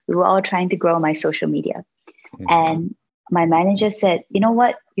We were all trying to grow my social media. Mhm. And my manager said, you know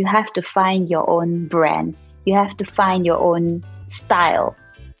what? You have to find your own brand. You have to find your own style.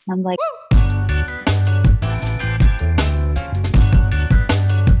 And I'm like,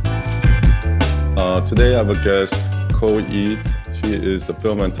 Today I have a guest, Ko Eat. She is a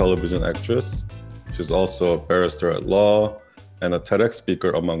film and television actress. She's also a barrister at law and a TEDx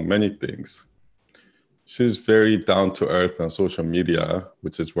speaker, among many things. She's very down to earth on social media,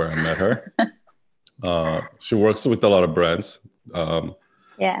 which is where I met her. She works with a lot of brands,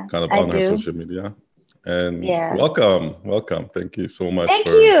 yeah, kind of I on her do. social media. And Yeah. welcome. Thank you so much Thank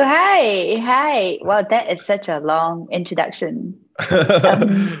for... you. Hi. Wow, that is such a long introduction.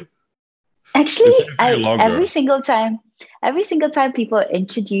 Actually, It's usually longer. every single time people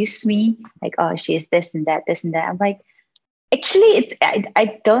introduce me, like, oh, she's this and that, I'm like, actually,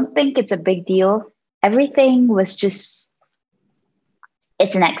 I don't think it's a big deal. Everything was just,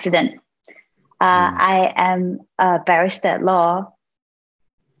 it's an accident. I am a barrister at law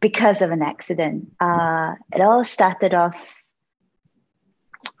because of an accident. It all started off,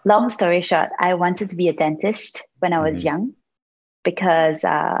 long story short, I wanted to be a dentist when I was young because,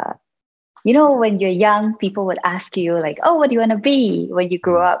 you know, when you're young, people would ask you like, oh, what do you want to be when you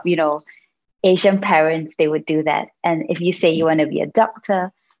grow up? You know, Asian parents, they would do that. And if you say you want to be a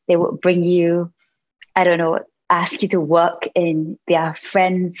doctor, they would bring you, I don't know, ask you to work in their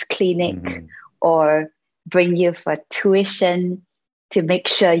friend's clinic or bring you for tuition to make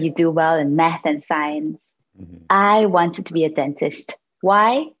sure you do well in math and science. I wanted to be a dentist.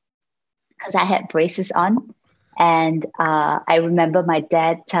 Why? Because I had braces on. And I remember my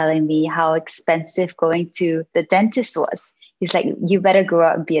dad telling me how expensive going to the dentist was. He's like, you better grow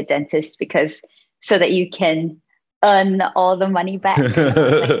up and be a dentist because so that you can earn all the money back. Like,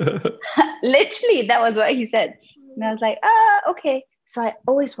 literally, that was what he said. And I was like, okay. So I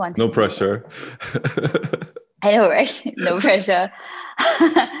always wanted No to pressure. I know, right? No pressure.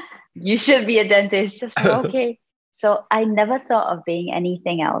 You should be a dentist. So, okay. So I never thought of being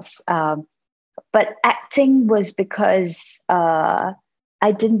anything else. But acting was because I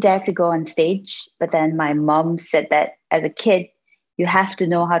didn't dare to go on stage. But then my mom said that as a kid, you have to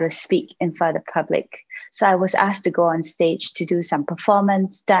know how to speak in front of the public. So I was asked to go on stage to do some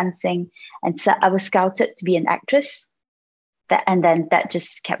performance, dancing. And so I was scouted to be an actress. And then that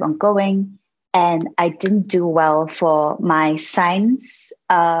just kept on going. And I didn't do well for my science.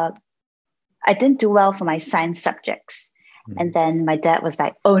 I didn't do well for my science subjects. And then my dad was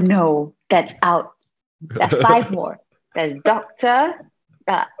like, oh no, that's out. There are 5 more. There's doctor,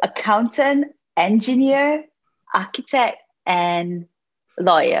 accountant, engineer, architect, and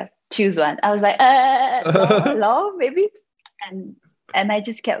lawyer. Choose one. I was like, law, maybe. And I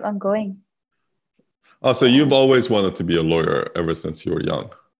just kept on going. Oh, so you've always wanted to be a lawyer ever since you were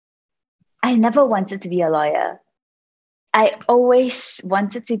young? I never wanted to be a lawyer. I always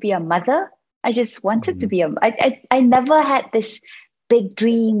wanted to be a mother. I just wanted to be I never had this big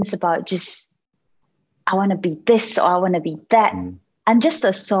dreams about just, I want to be this or I want to be that. I'm just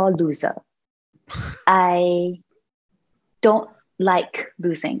a sore loser. I don't like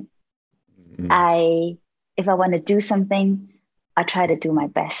losing. If I want to do something, I try to do my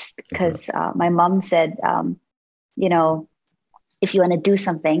best because my mom said, you know, if you want to do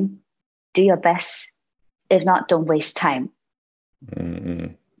something, do your best. If not, don't waste time.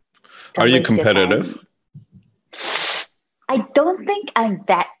 Are you competitive? I don't think I'm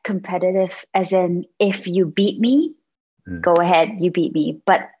that competitive, as in if you beat me, go ahead, you beat me.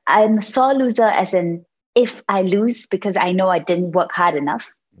 But I'm a sore loser, as in if I lose because I know I didn't work hard enough,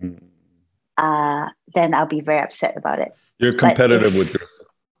 then I'll be very upset about it. You're competitive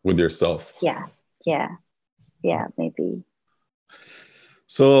with yourself. Yeah, maybe.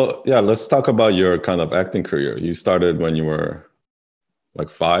 So yeah, let's talk about your kind of acting career. You started when you were like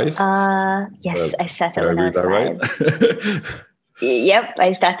 5? Yes, I started when I was 5. Right? Yep,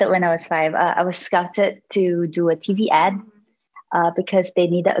 I started when I was 5. I was scouted to do a TV ad because they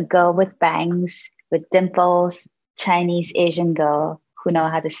needed a girl with bangs, with dimples, Chinese Asian girl who know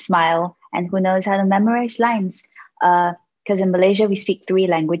how to smile and who knows how to memorize lines. Because in Malaysia, we speak 3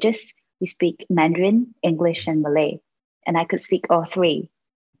 languages. We speak Mandarin, English, and Malay. And I could speak all 3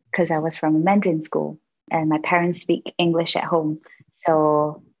 because I was from a Mandarin school and my parents speak English at home.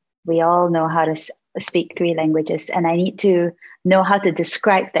 So we all know how to speak 3 languages. And I need to know how to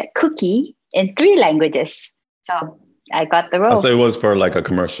describe that cookie in 3 languages. So I got the role. So it was for like a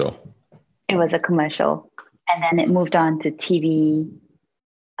commercial. It was a commercial. And then it moved on to TV,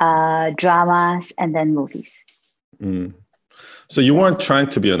 dramas, and then movies. So you weren't trying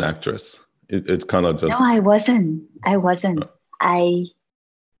to be an actress. It's kind of just... No, I wasn't.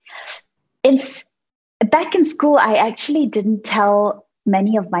 in back in school, I actually didn't tell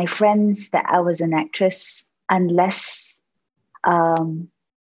many of my friends that I was an actress unless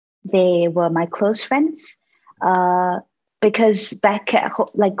they were my close friends. Because back at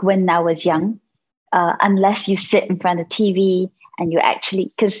like when I was young, unless you sit in front of TV and you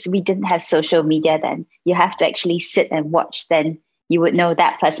actually, because we didn't have social media then, you have to actually sit and watch, then you would know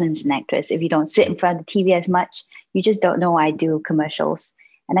that person's an actress. If you don't sit in front of the TV as much, you just don't know I do commercials.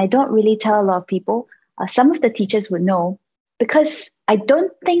 And I don't really tell a lot of people. Some of the teachers would know, because I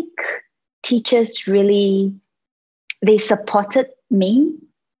don't think teachers really, they supported me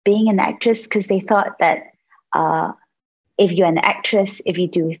being an actress, because they thought that if you're an actress, if you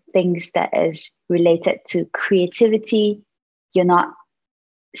do things that is related to creativity, you're not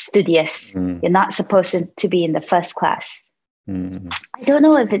studious. You're not supposed to be in the first class. I don't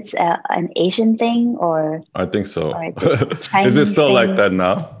know if it's an Asian thing or... I think so. Is it still thing. Like that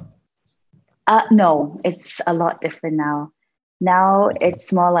now? No, it's a lot different now. Now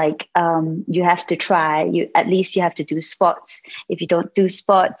it's more like you have to try. At least you have to do sports. If you don't do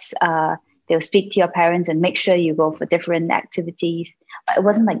sports, they'll speak to your parents and make sure you go for different activities. But it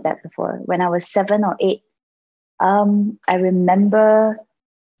wasn't like that before. When I was 7 or 8, I remember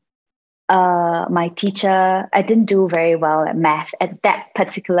my teacher, I didn't do very well at math at that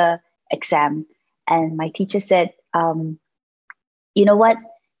particular exam. And my teacher said, you know what?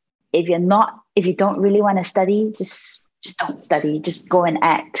 If you don't really want to study, just don't study. Just go and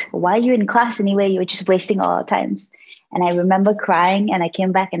act. Why are you in class anyway? You're just wasting all our times. And I remember crying, and I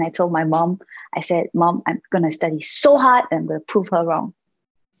came back and I told my mom, I said, Mom, I'm going to study so hard and I'm going to prove her wrong.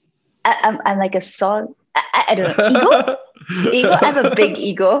 I'm like a song. I don't know. Ego. I have a big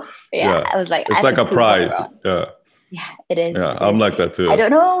ego. Yeah. I was like, it's like a pride. Yeah, it is. Yeah, I'm like that too. I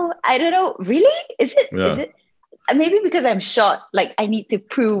don't know. Really? Is it? Is it? Maybe because I'm short, like I need to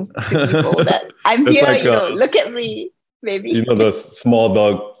prove to people that I'm here, like look at me. Maybe. You know the small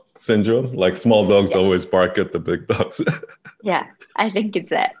dog syndrome? Like small dogs always bark at the big dogs. Yeah, I think it's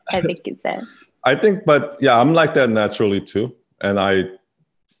that. But yeah, I'm like that naturally too. And I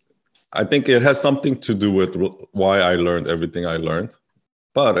think it has something to do with why I learned everything I learned.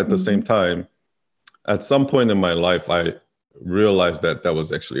 But at the same time, at some point in my life, I realized that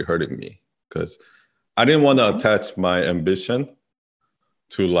was actually hurting me, because I didn't want to attach my ambition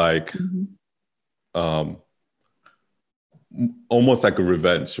to like almost like a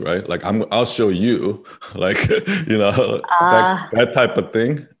revenge, right? Like I'll show you, like, that type of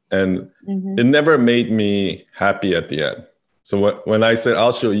thing. And it never made me happy at the end. So when I said,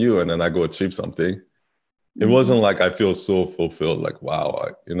 I'll show you, and then I go achieve something, it wasn't like I feel so fulfilled, like,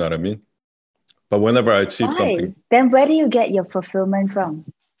 wow, you know what I mean? But whenever I achieve something. Then where do you get your fulfillment from?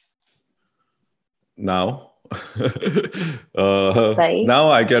 Now, now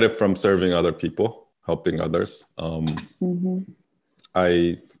I get it from serving other people, helping others.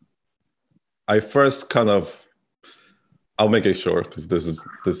 I first kind of, I'll make it short because this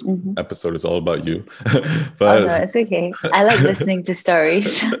episode is all about you. But no, it's okay. I like listening to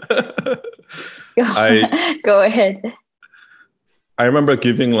stories. Go ahead. I remember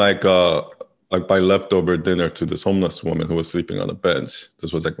giving like my leftover dinner to this homeless woman who was sleeping on a bench.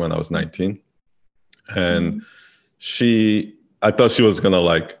 This was like when I was 19. And I thought she was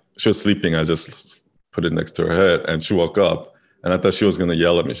gonna she was sleeping. I just put it next to her head, and she woke up, and I thought she was gonna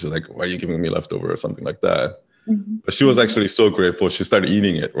yell at me. She's like, "Why are you giving me leftover?" or something like that. But she was actually so grateful. She started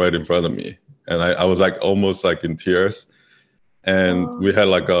eating it right in front of me. And I was like almost like in tears. And we had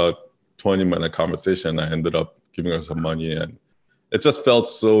like a 20-minute conversation. I ended up giving her some money, and it just felt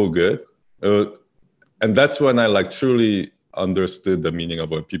so good. And that's when I like truly understood the meaning of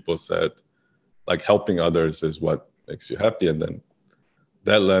what people said, like helping others is what makes you happy. And then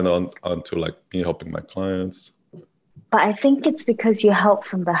that led on to like me helping my clients. But I think it's because you help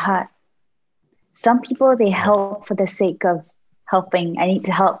from the heart. Some people, they help for the sake of helping. I need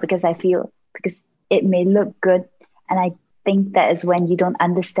to help because it may look good. And I think that is when you don't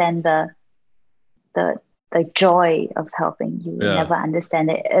understand the joy of helping. You never understand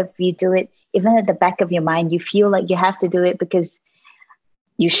it. If you do it, even at the back of your mind, you feel like you have to do it because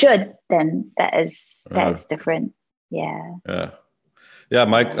you should, then that is different. Yeah. I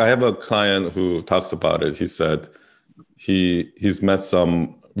have a client who talks about it. He said he's met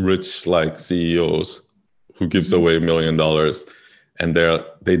some rich like CEOs who gives away $1 million, and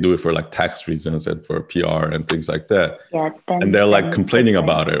they do it for like tax reasons and for PR and things like that. Yeah, and they're like complaining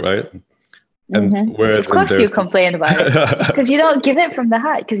about it, right? And whereas of course you complain about it because you don't give it from the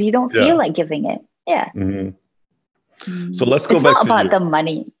heart, because you don't feel like giving it. Yeah. So let's go back to about the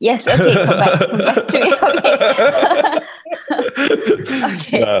money. Yes. Okay. Come back to it.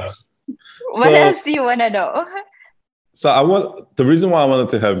 Okay. Okay. What So, else do you want to know? the reason why I wanted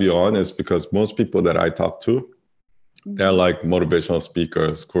to have you on is because most people that I talk to, they're like motivational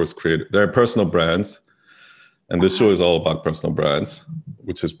speakers, course creators, they're personal brands. And this show is all about personal brands,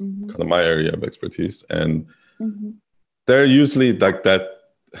 which is Mhm. kind of my area of expertise. And Mhm. they're usually like that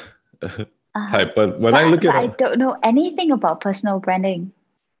Uh-huh. type. But when I But look at I it, don't know anything about personal branding.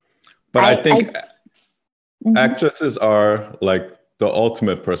 but I think I mhm. actresses are like the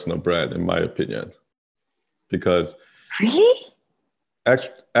ultimate personal brand, in my opinion, because Really?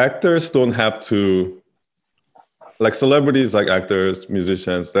 actors don't have to, like celebrities, like actors,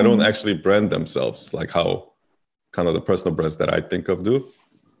 musicians, they don't Mhm. actually brand themselves like how kind of the personal brands that I think of do.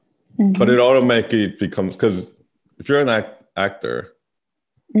 But Mhm. it automatically becomes, because if you're an actor,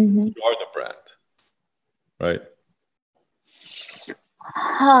 Mhm. you are the brand, right?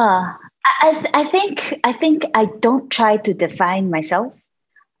 Huh. I think I don't try to define myself.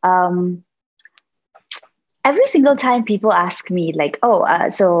 Um, every single time people ask me like, "Oh,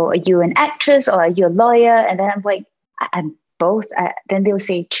 so are you an actress or are you a lawyer?" And then I'm like, I'm both." Then they'll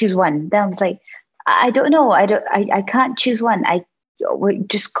say, "Choose one." Then I was like, I don't know. I can't choose one. I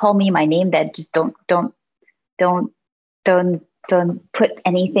just call me my name. Then just don't don't put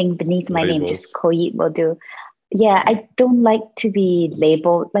anything beneath my name. Just Labels. Koyit will do. Yeah, I don't like to be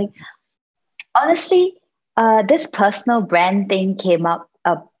labeled. Like honestly, this personal brand thing came up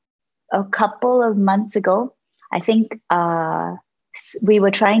a couple of months ago. I think we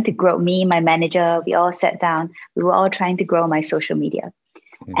were trying to grow, me, my manager, we all sat down. We were all trying to grow my social media.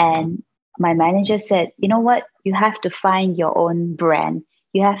 Mhm. And my manager said, you know what? You have to find your own brand.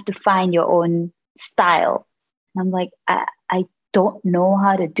 You have to find your own style. And I'm like, I don't know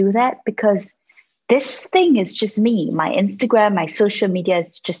how to do that because this thing is just me. My Instagram, my social media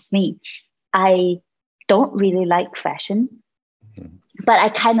is just me. I don't really like fashion, Mhm. but I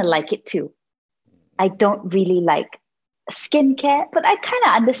kind of like it too. I don't really like skincare, but I kind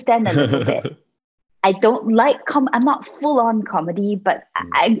of understand a little bit. I don't like I'm not full on comedy, but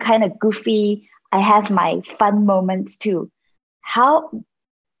I'm kind of goofy. I have my fun moments too. How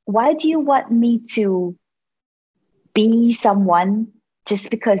why do you want me to be someone just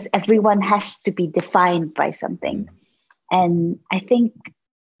because everyone has to be defined by something? And I think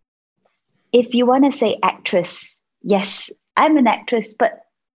if you want to say actress, yes, I'm an actress, but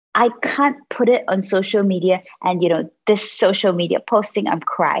I can't put it on social media and this social media posting I'm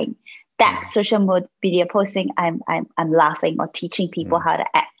crying. That social media posting I'm laughing or teaching people how to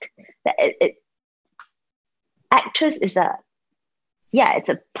act. Actress is it's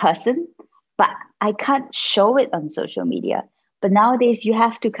a person, but I can't show it on social media. But nowadays you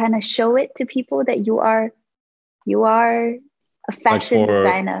have to kind of show it to people that you are a like fashion for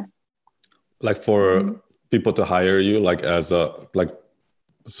designer. like for Mhm. people to hire you, like as a like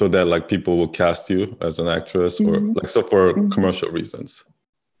so that like people will cast you as an actress, or Mhm. like so for Mhm. commercial reasons.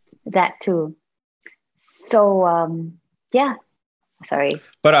 That too. So yeah, sorry.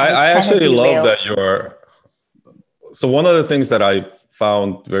 But I, I I kind of actually love derailed. that you're, so one of the things that I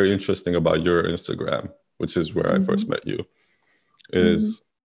found very interesting about your Instagram, which is where I Mm-hmm. first met you, Mm-hmm. is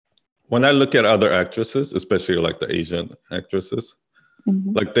when I look at other actresses, especially like the Asian actresses,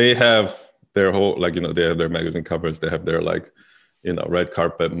 Mm-hmm. like they have their whole, like they have their magazine covers, they have their like red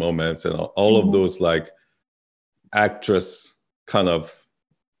carpet moments and all of Mm-hmm. those like actress kind of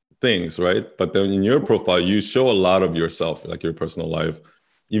things, right? But then in your profile you show a lot of yourself, like your personal life,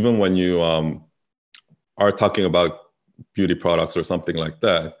 even when you are talking about beauty products or something like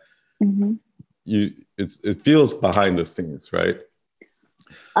that. Mm-hmm. It feels behind the scenes, right?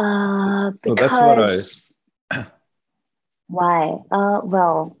 So that's what I. Because why?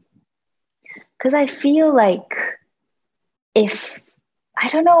 Well, because I feel like if I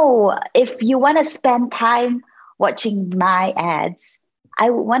don't know if you want to spend time watching my ads, I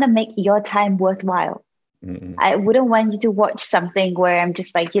would want to make your time worthwhile. Mm-mm. I wouldn't want you to watch something where I'm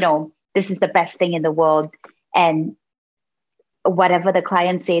just like, this is the best thing in the world, and whatever the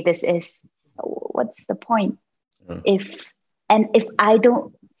client say this is, what's the point? Yeah. If I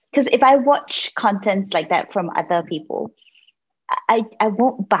don't, because if I watch contents like that from other people, I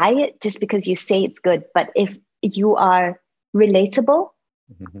won't buy it just because you say it's good. But if you are relatable,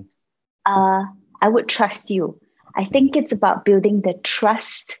 Mhm. uh, I would trust you. I think it's about building the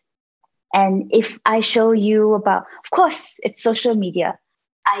trust. And if I show you about, of course, it's social media.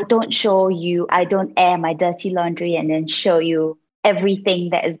 I don't air my dirty laundry and then show you everything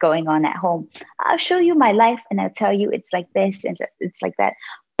that is going on at home. I'll show you my life and I'll tell you it's like this and it's like that.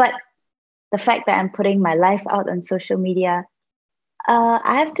 But the fact that I'm putting my life out on social media,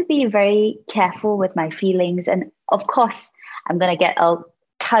 I have to be very careful with my feelings. And of course, I'm going to get a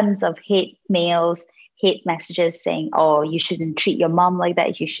tons of hate mails, hate messages saying, oh, you shouldn't treat your mom like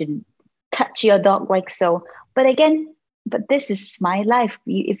that. You shouldn't touch your dog like so. But again, but this is my life.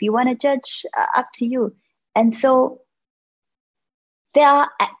 If you want to judge, up to you. And so there are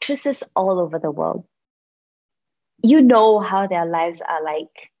actresses all over the world. You know how their lives are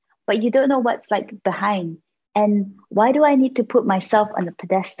like, but you don't know what's like behind. And why do I need to put myself on a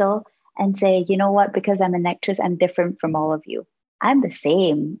pedestal and say, you know what, because I'm an actress, I'm different from all of you? I'm the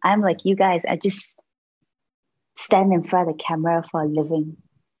same. I'm like you guys. I just stand in front of the camera for a living.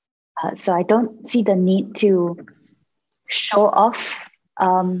 So I don't see the need to show off.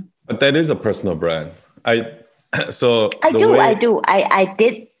 But that is a personal brand. So I do. I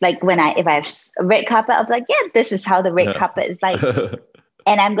did, like, if I have a red carpet, I'm like, yeah, this is how the red carpet is like.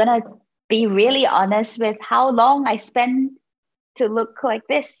 And I'm gonna be really honest with how long I spend to look like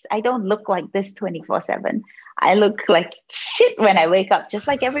this. I don't look like this 24/7. I look like shit when I wake up, just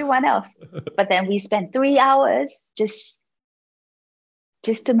like everyone else. But then we spend 3 hours just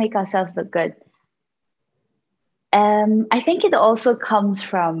to make ourselves look good. I think it also comes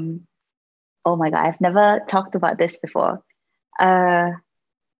from, oh my God, I've never talked about this before.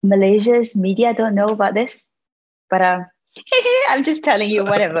 Malaysia's media don't know about this, but I'm just telling you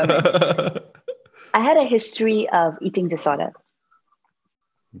whatever, man. I had a history of eating disorder.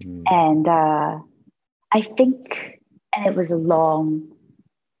 And I think, and it was a long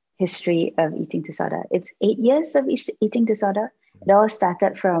history of eating disorder. It's 8 years of eating disorder. It all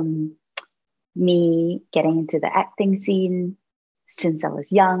started from me getting into the acting scene since I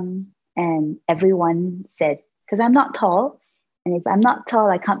was young. And everyone said, because I'm not tall, and if I'm not tall,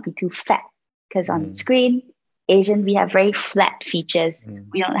 I can't be too fat. Because on screen, Asian, we have very flat features.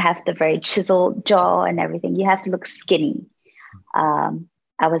 We don't have the very chiseled jaw and everything. You have to look skinny.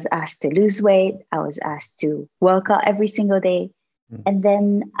 I was asked to lose weight. I was asked to work out every single day. And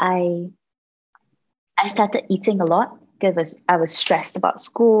then I started eating a lot because I was stressed about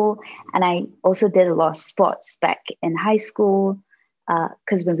school. And I also did a lot of sports back in high school.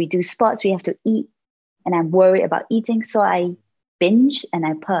 Because when we do sports, we have to eat. And I'm worried about eating. So I binge and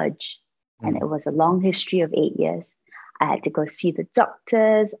I purge. And it was a long history of 8 years. I had to go see the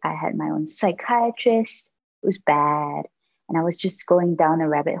doctors. I had my own psychiatrist. It was bad. And I was just going down a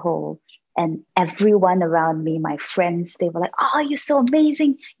rabbit hole. And everyone around me, my friends, they were like, oh, you're so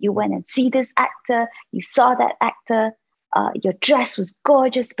amazing. You went and see this actor. You saw that actor. Your dress was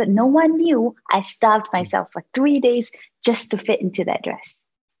gorgeous. But no one knew I starved myself for 3 days just to fit into that dress.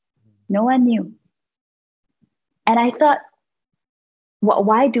 No one knew. And I thought,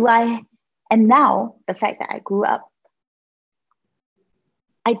 why do I? And now the fact that I grew up,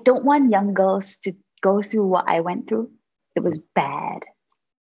 I don't want young girls to go through what I went through. It was bad.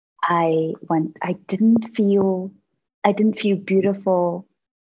 I didn't feel beautiful.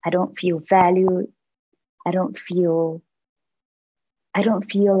 I don't feel valued. I don't feel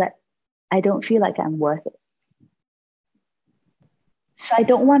like I'm worth it. So I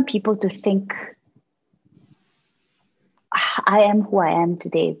don't want people to think I am who I am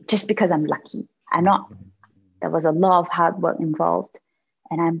today just because I'm lucky. I'm not. There was a lot of hard work involved,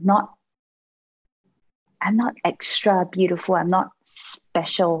 and I'm not extra beautiful. I'm not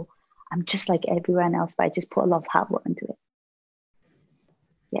special. I'm just like everyone else, but I just put a lot of hard work into it.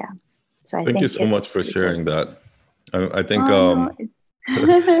 Yeah. So thank you so much for sharing that. I think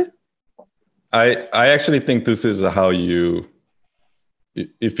I actually think this is how you,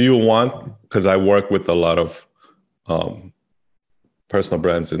 if you want, because I work with a lot of personal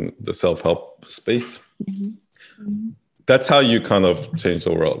brands in the self-help space. That's how you kind of change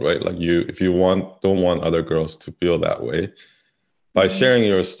the world, right? Like if you don't want other girls to feel that way, by sharing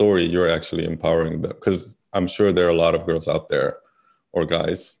your story, you're actually empowering them. Because I'm sure there are a lot of girls out there or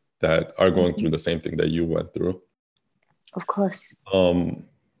guys that are going through the same thing that you went through. Of course.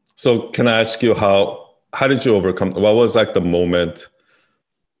 So can I ask you how did you overcome? What was like the moment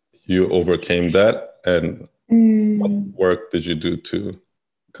you overcame that, and what work did you do to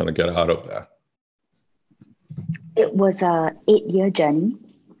kind of get out of that? It was a 8-year journey,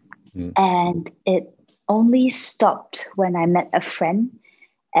 and it only stopped when I met a friend,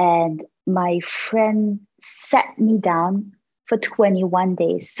 and my friend sat me down for 21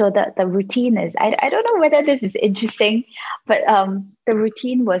 days. So the routine is, I don't know whether this is interesting, but the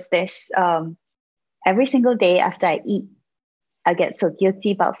routine was this. Every single day after I eat, I get so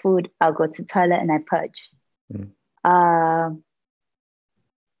guilty about food, I'll go to the toilet and I purge.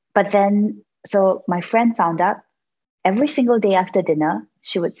 But then, so my friend found out every single day after dinner,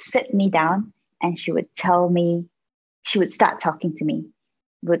 she would sit me down and she would start talking to me.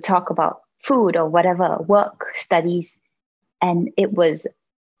 We would talk about food or whatever, work, studies. And it was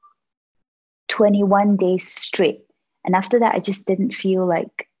 21 days straight. And after that, I just didn't feel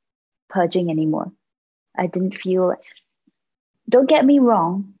like purging anymore. I didn't feel, don't get me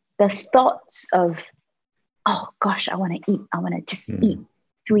wrong, the thoughts of, oh gosh, I want to eat. I want to just eat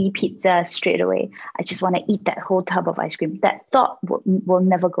 3 pizzas straight away. I just want to eat that whole tub of ice cream. That thought will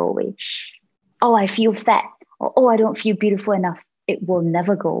never go away. Oh, I feel fat. Or, oh, I don't feel beautiful enough. It will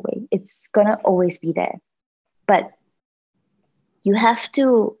never go away. It's going to always be there. But you have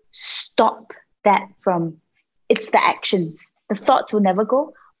to stop that from, it's the actions. The thoughts will never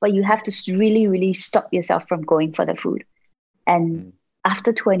go, but you have to really, really stop yourself from going for the food. And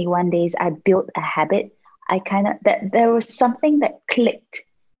after 21 days, I built a habit. That there was something that clicked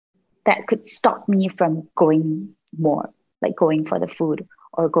that could stop me from going more, like going for the food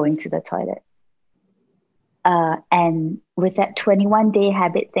or going to the toilet. And with that 21-day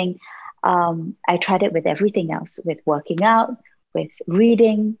habit thing, I tried it with everything else, with working out, with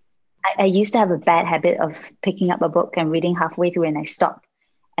reading. I used to have a bad habit of picking up a book and reading halfway through and I stopped.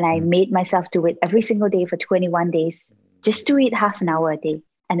 And I made myself do it every single day for 21 days, just to read half an hour a day.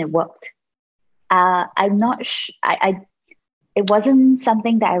 And it worked. I'm not it wasn't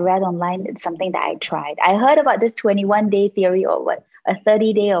something that I read online. It's something that I tried. I heard about this 21-day theory or what, a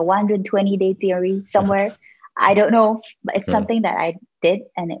 30-day or 120-day theory somewhere. I don't know, but it's something that I did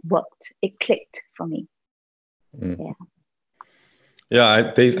and it worked. It clicked for me.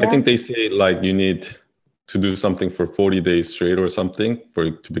 I think they say like you need to do something for 40 days straight or something for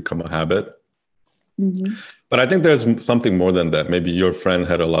it to become a habit. But I think there's something more than that. Maybe your friend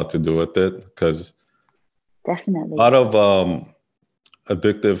had a lot to do with it, because definitely a lot of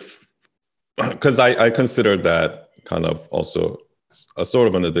addictive, because I consider that kind of also a sort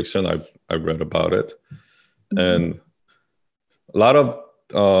of an addiction. I've read about it. And a lot of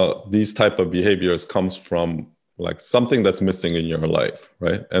these type of behaviors comes from like something that's missing in your life,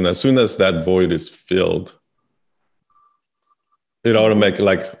 right? And as soon as that void is filled, it automatically,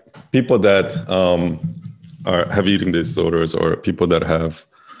 like people that have eating disorders or people that have,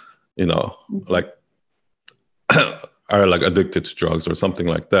 like are like addicted to drugs or something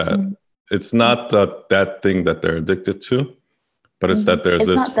like that. It's not that thing that they're addicted to, but it's that there's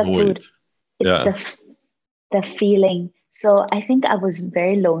this void. It's the feeling. So I think I was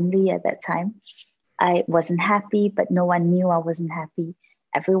very lonely at that time. I wasn't happy, but no one knew I wasn't happy.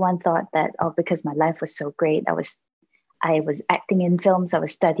 Everyone thought that, because my life was so great. I was acting in films. I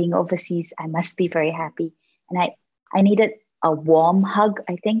was studying overseas. I must be very happy. And I needed a warm hug,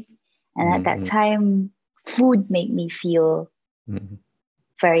 I think. And at that time, food made me feel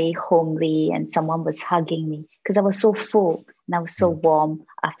very homely, and someone was hugging me because I was so full and I was so warm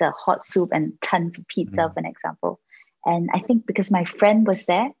after a hot soup and tons of pizza, for an example. And I think because my friend was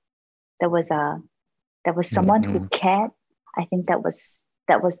there, there was someone who cared. I think that was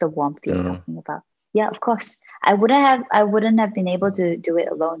the warmth you're talking about. Yeah, of course. I wouldn't have been able to do it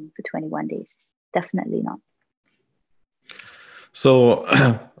alone for 21 days. Definitely not. So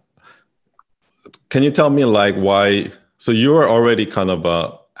can you tell me like why, so you were already kind of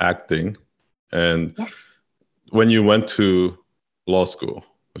acting, and when you went to law school,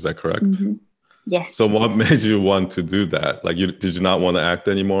 is that correct? Yes. So what made you want to do that? Like, did you not want to act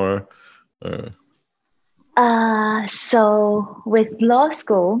anymore? So with law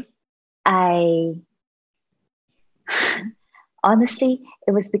school, honestly,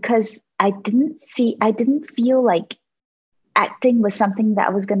 it was because I didn't feel like acting was something that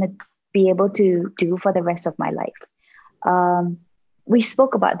I was going to be able to do for the rest of my life. We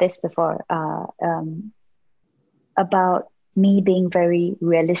spoke about this before, about me being very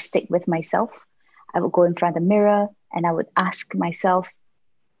realistic with myself. I would go in front of the mirror and I would ask myself,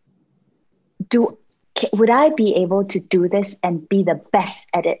 would I be able to do this and be the best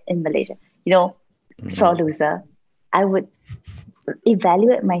at it in Malaysia? Sore loser. I would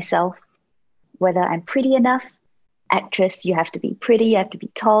evaluate myself, whether I'm pretty enough. Actress, you have to be pretty, you have to be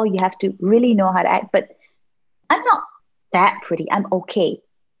tall, you have to really know how to act. But I'm not that pretty. I'm okay.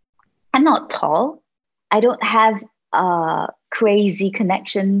 I'm not tall. I don't have crazy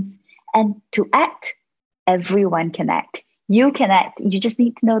connections. And to act, everyone can act. You can act. You just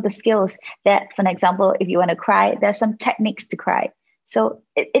need to know the skills. That, for an example, if you want to cry, there's some techniques to cry. So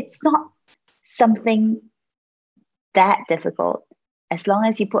it's not something that difficult. As long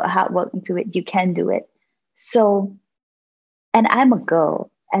as you put hard work into it, you can do it. So, and I'm a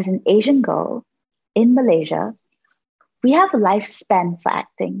girl. As an Asian girl in Malaysia, we have a lifespan for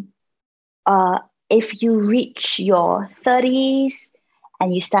acting. If you reach your 30s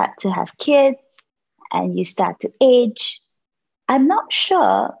and you start to have kids and you start to age, I'm not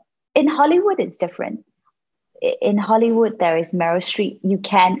sure. In Hollywood, it's different. in Hollywood, there is Meryl Streep. You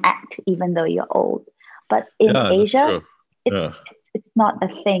can act even though you're old. But in Yeah, that's Asia, true. Yeah. it's not a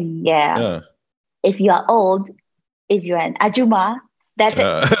thing. Yeah. Yeah. If you are old, if you're an ajuma, that's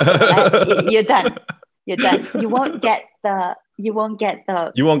it. You're done. You're done. You won't get the You won't get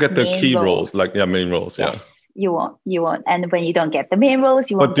the main key roles, roles. like main roles. Yeah. Yes, you won't. You won't. And when you don't get the main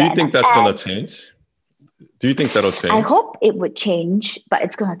roles, you But won't do you get think enough that's gonna ads. change? Do you think that'll I change? hope it would change, but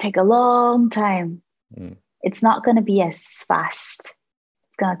it's gonna take a long time. It's not gonna be as fast.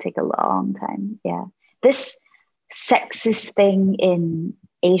 It's gonna take a long time. Yeah. This sexist thing in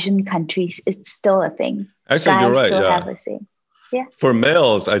Asian countries is still a thing. Actually, you're Guys right. still Yeah. have a say. Yeah. For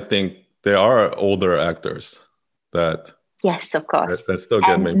males, I think there are older actors that Yes, of course. that still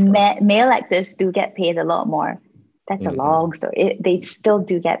get main And parts. male actors do get paid a lot more. That's a Mhm. long story. They still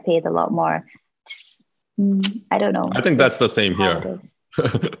do get paid a lot more. Just, I don't know. I think that's the same How it here. is.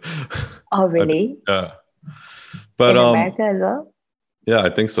 Oh, really? Yeah. But In America as well? yeah, I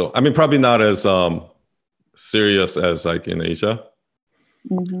think so. I mean, probably not as serious as like in Asia.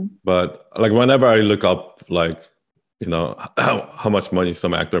 Mm-hmm. But like whenever I look up like how much money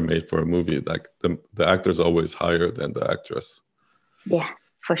some actor made for a movie, like the actor's always higher than the actress. Yeah,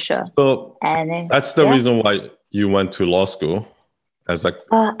 for sure. So And that's the reason why you went to law school as like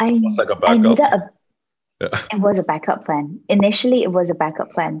almost like a backup. I needed Yeah. It was a backup plan. Initially, it was a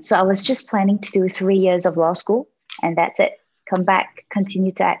backup plan. So I was just planning to do 3 years of law school, and that's it. Come back,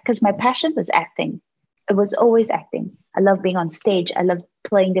 continue to act, because my passion was acting. It was always acting. I love being on stage. I love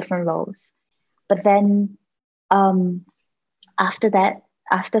playing different roles. But then after that,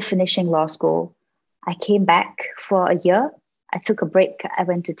 after finishing law school, I came back for a year. I took a break. I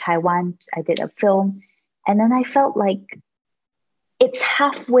went to Taiwan. I did a film. And then I felt like it's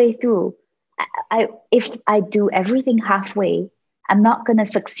halfway through. If I do everything halfway, I'm not going to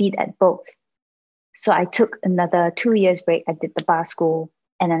succeed at both. So I took another 2 years break. I did the bar school,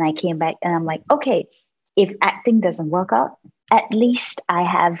 and then I came back, and I'm like, okay, if acting doesn't work out, at least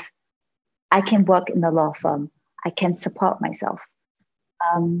I can work in the law firm. I can support myself.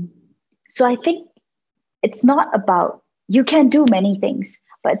 So I think it's not about, you can do many things,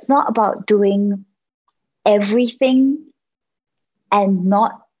 but it's not about doing everything and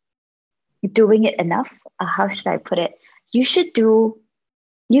not doing it enough. How should I put it? You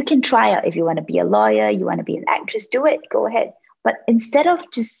can try out if you want to be a lawyer, you want to be an actress, do it, go ahead. But instead of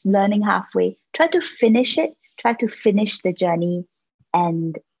just learning halfway, try to finish it, try to finish the journey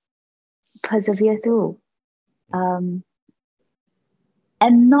and persevere through. And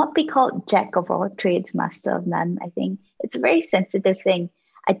not be called jack of all trades, master of none. I think it's a very sensitive thing.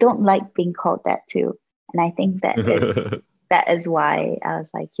 I don't like being called that too. And I think that is why I was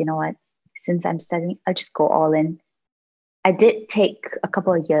like, you know what, since I'm studying, I'll just go all in. I did take a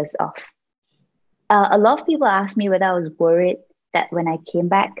couple of years off. A lot of people asked me whether I was worried that when I came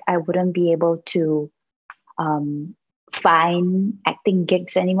back, I wouldn't be able to find acting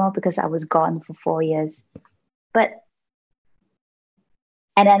gigs anymore because I was gone for 4 years.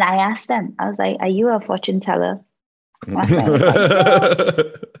 And then I asked them, I was like, are you a fortune teller? My friend was like,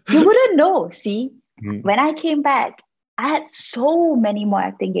 no. You wouldn't know, see? When I came back, I had so many more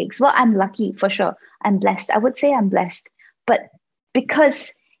acting gigs. Well, I'm lucky for sure. I'm blessed. I would say I'm blessed. But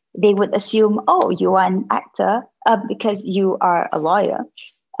because they would assume, oh, you are an actor because you are a lawyer.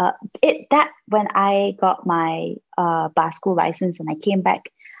 When I got my bar school license and I came back,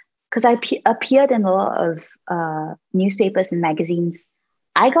 because I appeared in a lot of newspapers and magazines,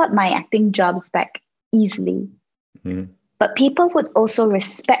 I got my acting jobs back easily. But people would also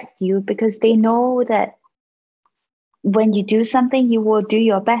respect you because they know that when you do something, you will do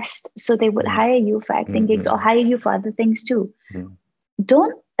your best. So they would hire you for acting gigs or hire you for other things too.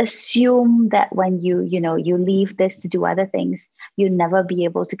 Don't assume that when you leave this to do other things, you'll never be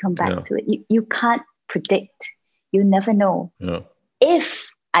able to come back to it. You can't predict. You never know. Yeah. If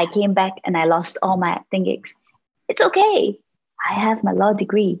I came back and I lost all my acting gigs, it's okay. I have my law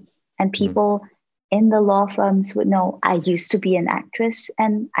degree, and people in the law firms would know I used to be an actress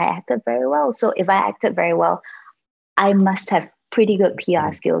and I acted very well. So if I acted very well, I must have pretty good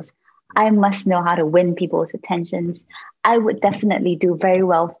PR skills. I must know how to win people's attentions. I would definitely do very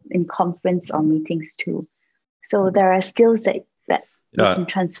well in conference or meetings too. So there are skills that you can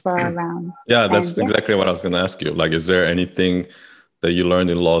transfer around. Yeah, that's exactly what I was going to ask you. Like, is there anything that you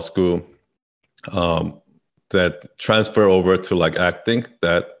learned in law school that transfer over to like acting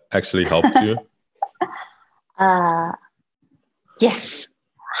that actually helped you? Yes,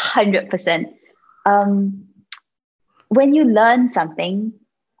 100%. When you learn something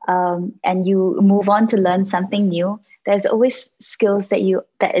and you move on to learn something new, there's always skills that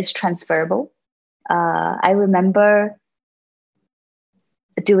is transferable. I remember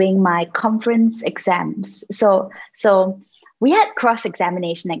doing my conference exams. So we had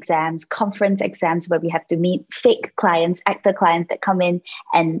cross-examination exams, conference exams where we have to meet fake clients, actor clients that come in,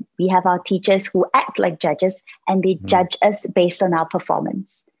 and we have our teachers who act like judges and they judge us based on our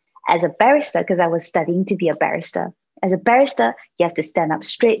performance. As a barrister, because I was studying to be a barrister, as a barrister, you have to stand up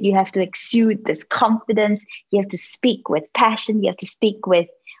straight, you have to exude this confidence, you have to speak with passion, you have to speak with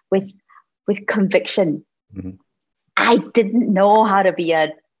conviction. Mhm. I didn't know how to be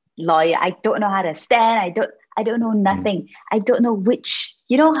a lawyer. I don't know how to stand. I don't know nothing. I don't know which,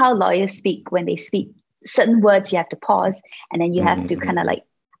 you know how lawyers speak when they speak certain words, you have to pause and then you have to kind of like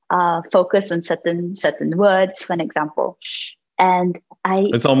focus on certain words, for an example. And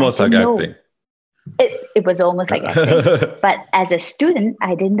It's almost like acting. It was almost like acting. But as a student,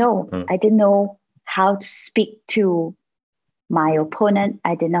 I didn't know. I didn't know how to speak to my opponent.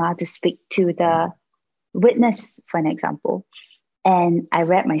 I didn't know how to speak to the witness, for an example. And I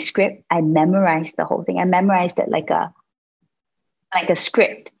read my script. I memorized the whole thing. I memorized it like a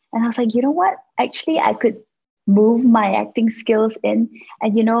script. And I was like, you know what? Actually, I could move my acting skills in.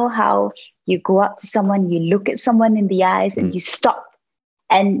 And you know how you go up to someone, you look at someone in the eyes and you stop.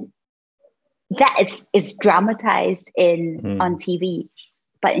 And that is dramatized on TV.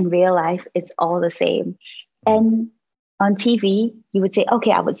 But in real life, it's all the same. And on TV, you would say,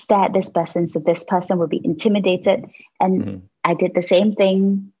 okay, I would stare at this person, so this person would be intimidated. And I did the same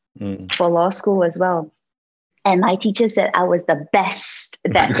thing for law school as well. And my teacher said I was the best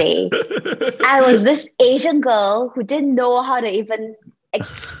that day. I was this Asian girl who didn't know how to even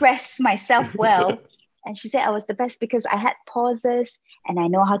express myself well. And she said I was the best because I had pauses and I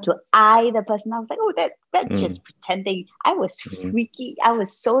know how to eye the person. I was like, oh, that's just pretending. I was freaky. I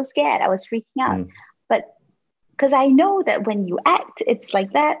was so scared. I was freaking out. But because I know that when you act, it's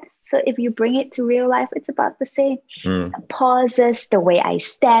like that. So if you bring it to real life, it's about the same. The pauses, the way I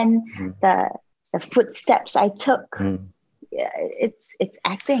stand, the footsteps I took. Yeah, it's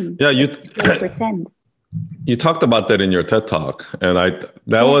acting. Yeah, you pretend. You talked about that in your TED Talk, and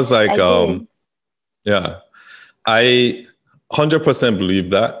was like, yeah, I 100%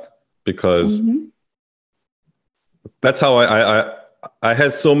 believe that because that's how I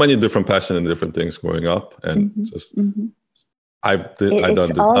had so many different passions and different things growing up, and I've done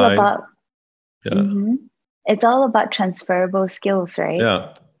design. All about, it's all about transferable skills, right?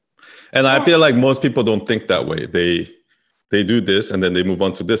 Yeah, and I feel like most people don't think that way. They do this, and then they move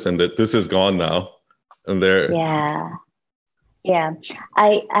on to this, and that this is gone now, and they're yeah.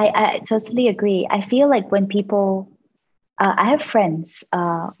 I totally agree. I feel like when people, I have friends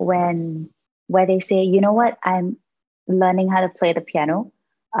where they say, you know what, I'm learning how to play the piano,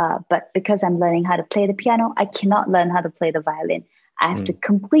 but because I'm learning how to play the piano, I cannot learn how to play the violin. I have to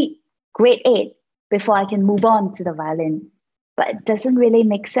complete grade 8 before I can move on to the violin. But it doesn't really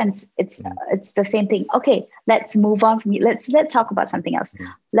make sense. It's the same thing. Okay, let's move on from you. Let's talk about something else.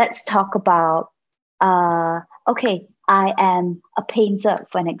 Let's talk about okay, I am a painter,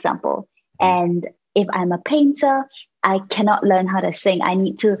 for an example. And if I'm a painter, I cannot learn how to sing. I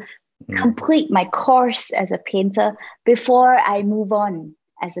need to complete my course as a painter before I move on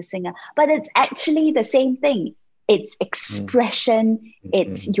as a singer. But it's actually the same thing. It's expression,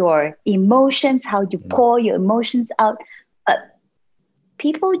 it's your emotions, how you pour your emotions out.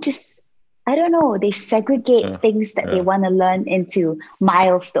 People just, I don't know, they segregate things that they want to learn into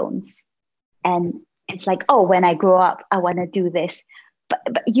milestones. And it's like, oh, when I grow up, I want to do this.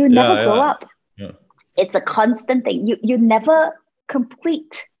 But you never grow up. Yeah. It's a constant thing. You never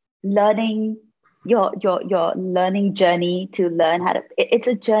complete learning your learning journey to learn how to. It's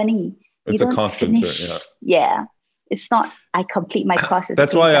a journey. It's a constant journey. Yeah. It's not. I complete my courses.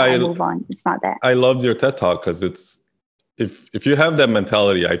 That's why I move on. It's not that. I loved your TED Talk because it's if you have that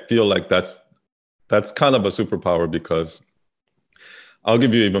mentality, I feel like that's kind of a superpower because I'll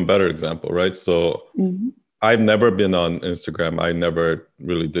give you an even better example, right? So I've never been on Instagram. I never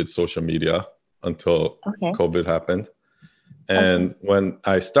really did social media until COVID happened. And when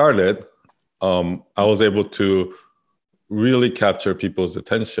I started, I was able to really capture people's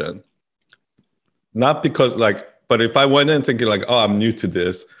attention. Not because but if I went in thinking like, oh, I'm new to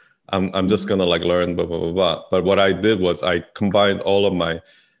this, I'm just gonna learn, blah, blah, blah, blah. But what I did was I combined all of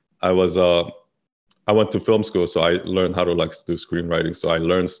I went to film school, so I learned how to do screenwriting. So I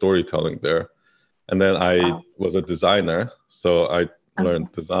learned storytelling there. And then I was a designer, so I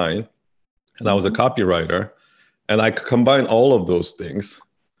learned design. And I was a copywriter. And I combined all of those things.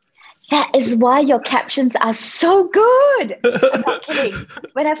 That is why your captions are so good. I'm not kidding.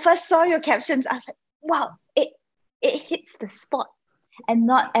 When I first saw your captions, I was like, wow, it hits the spot. And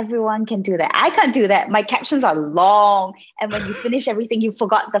not everyone can do that. I can't do that. My captions are long. And when you finish everything, you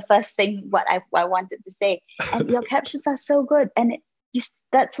forgot the first thing what I wanted to say. And your captions are so good. And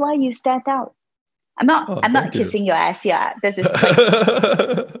that's why you stand out. I'm not Thank you. kissing your ass. Yeah. This is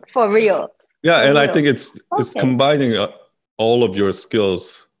like for real. Yeah, For and I real. think it's Okay. combining all of your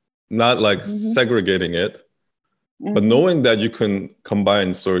skills, not like Mm-hmm. segregating it, but Mm-hmm. knowing that you can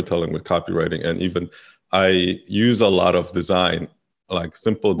combine storytelling with copywriting. And even I use a lot of design, like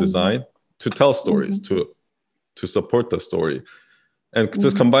simple design, to tell stories, Mm-hmm. to support the story. And just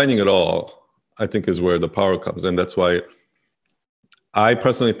Mm-hmm. combining it all, I think, is where the power comes. And that's why I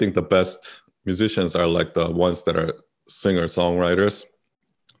personally think the best musicians are like the ones that are singer-songwriters.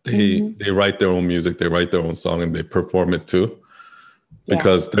 Mm-hmm. They write their own music, they write their own song, and they perform it too, Yeah.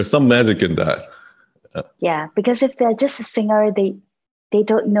 because there's some magic in that. Yeah. Because if they're just a singer, they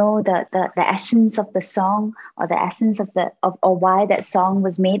don't know the essence of the song or the essence of or why that song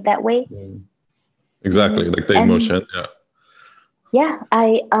was made that way. Exactly, like the And emotion. Yeah. yeah,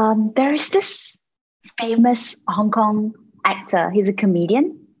 I there is this famous Hong Kong actor. He's a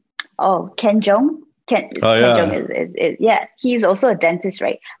comedian. Oh, Ken Jeong. Oh Ken Jeong yeah. is yeah. He's also a dentist,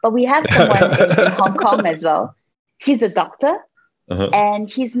 right? But we have someone in Hong Kong as well. He's a doctor Uh-huh. and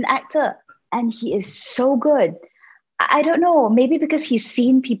he's an actor, and he is so good. I don't know, maybe because he's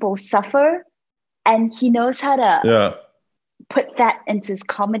seen people suffer and he knows how to Yeah. put that into his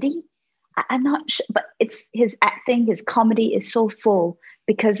comedy. I'm not sure, but it's his acting, his comedy is so full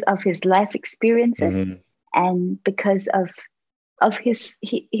because of his life experiences Mhm. and because of his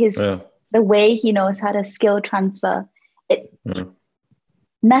Yeah. the way he knows how to skill transfer. It Yeah.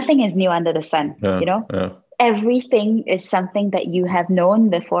 Nothing is new under the sun, Yeah. you know. Yeah. Everything is something that you have known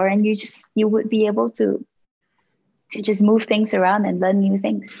before, and you would be able to just move things around and learn new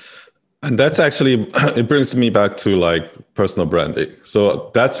things. And that's actually, it brings me back to like personal branding. So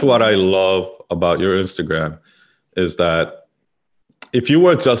that's what I love about your Instagram, is that if you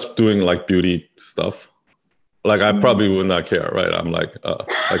were just doing like beauty stuff, like I probably would not care, right? I'm like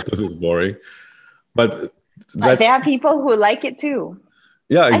this is boring. But But that's, there are people who like it too.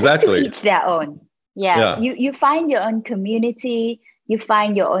 yeah, I think to exactly. each their own. Yeah, Yeah. you find your own community, you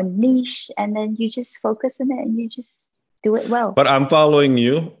find your own niche, and then you just focus on it and you just do it well. But I'm following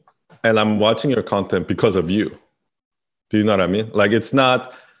you and I'm watching your content because of you. Do you know what I mean? Like, it's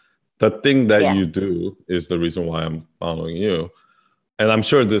not the thing that Yeah. you do is the reason why I'm following you. And I'm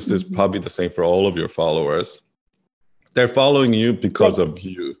sure this is probably the same for all of your followers. They're following you because Like of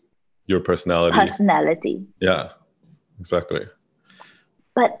you, your personality. personality. Yeah, exactly.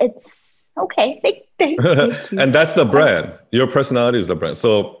 But it's okay. Thank you. And that's the brand. Your personality is the brand.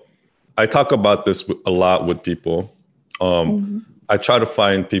 So I talk about this a lot with people. I try to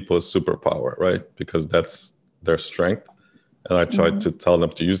find people's superpower, right? Because that's their strength. And I try to tell them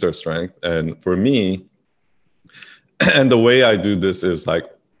to use their strength. And for me, and the way I do this is like,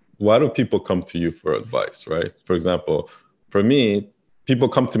 why do people come to you for advice, right? For example, for me, people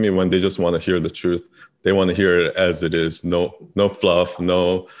come to me when they just want to hear the truth. They want to hear it as it is. No fluff,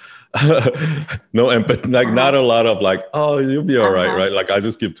 no no empathy, like not a lot of like, oh, you'll be all right, right? Like I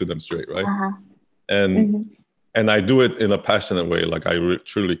just give to them straight, right? And and I do it in a passionate way, like I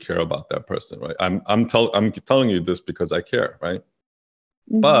truly care about that person, right? I'm telling you this because I care, right?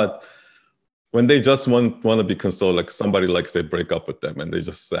 But when they just want to be consoled, like somebody likes they break up with them and they're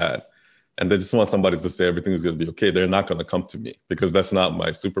just sad and they just want somebody to say everything is going to be okay, they're not going to come to me because that's not my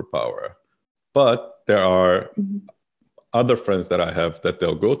superpower. But there are other friends that I have that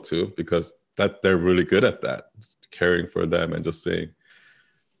they'll go to because that they're really good at that, caring for them and just saying.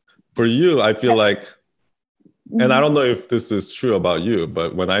 For you, I feel like, and I don't know if this is true about you,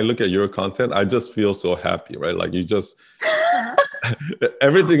 but when I look at your content, I just feel so happy, right? Like you just,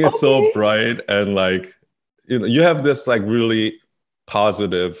 everything is so bright and like, you know, you have this like really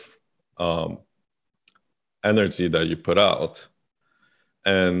positive energy that you put out.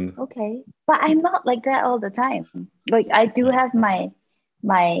 And okay, but I'm not like that all the time. Like I do have my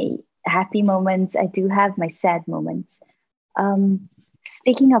happy moments. I do have my sad moments.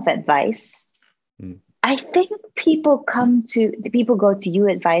 Speaking of advice, I think people go to you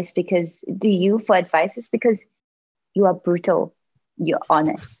advice because for advice is because you are brutal, you're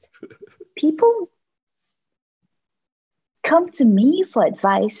honest. People come to me for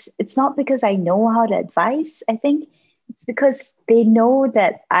advice. It's not because I know how to advise. I think it's because they know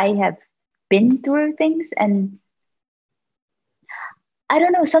that I have been through things, and I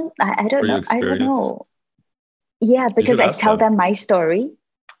don't know. I don't for your know. I don't experience, know. Yeah, you should because I ask tell them. them my story,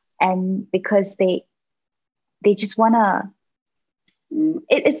 and because they just wanna.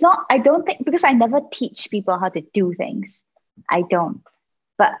 It's not. I don't think because I never teach people how to do things. I don't.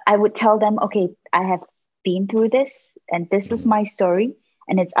 But I would tell them, okay, I have been through this, and this is my story,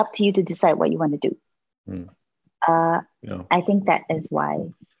 and it's up to you to decide what you want to do. Mm. Yeah. I think that is why.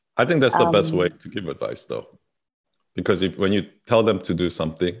 I think that's the best way to give advice, though, because when you tell them to do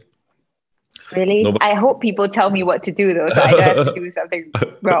something, really, nobody... I hope people tell me what to do, though, so I don't have to do something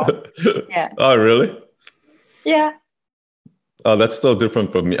wrong. Yeah. Oh, really? Yeah. Oh, that's so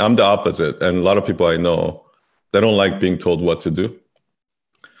different from me. I'm the opposite, and a lot of people I know, they don't like being told what to do.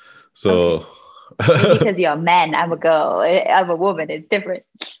 So, maybe because you're a man, I'm a girl, I'm a woman. It's different.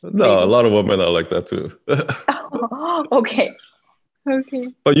 No, maybe. A lot of women are like that too. Okay.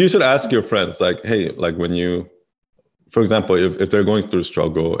 But you should ask your friends, like, hey, like when you, for example, if they're going through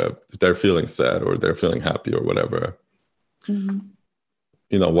struggle, if they're feeling sad or they're feeling happy or whatever, you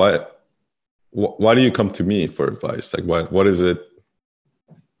know, why do you come to me for advice? Like, what is it?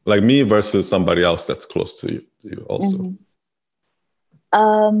 Like me versus somebody else that's close to you also.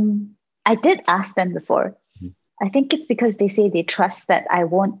 I did ask them before. I think it's because they say they trust that I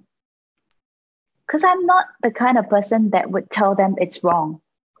won't. Because I'm not the kind of person that would tell them it's wrong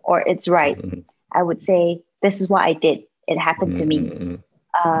or it's right. I would say, this is what I did. It happened to me.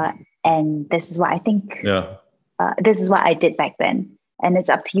 And this is what I think. Yeah. This is what I did back then. And it's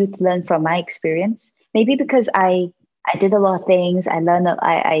up to you to learn from my experience. Maybe because I did a lot of things. I learned,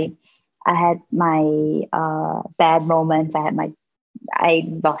 I had my bad moments.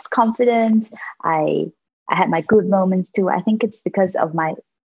 I lost confidence. I had my good moments too. I think it's because of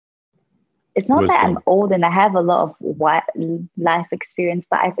it's not wisdom. That I'm old and I have a lot of life experience,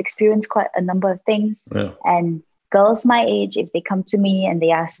 but I've experienced quite a number of things. Yeah. And girls my age, if they come to me and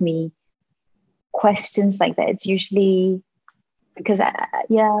they ask me questions like that, it's usually because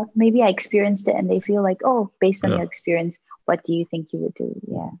maybe I experienced it and they feel like, oh, based on your experience, what do you think you would do?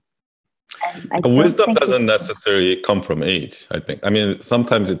 Yeah. And wisdom doesn't necessarily come from age, I think. I mean,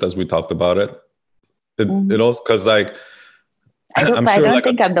 sometimes it does. We talked about it. It also, because like, I don't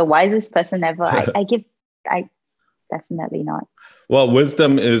think I'm the wisest person ever. I definitely not. Well,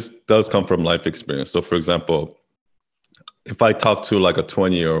 wisdom does come from life experience. So for example, if I talk to like a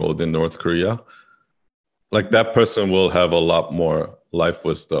 20-year-old in North Korea, like that person will have a lot more life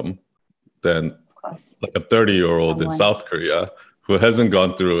wisdom than like a 30-year-old in South Korea who hasn't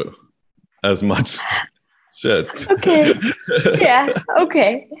gone through as much shit. Okay. Yeah.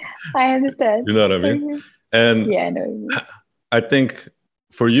 Okay. I understand. You know what I mean? And yeah, I know what you mean. I think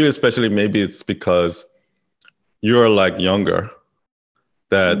for you, especially, maybe it's because you're like younger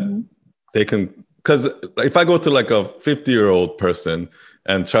that they can, because if I go to like a 50-year-old person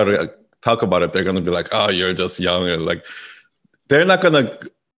and try to talk about it, they're going to be like, oh, you're just young. And like, they're not going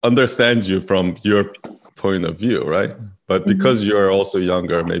to understand you from your point of view, right? But because you're also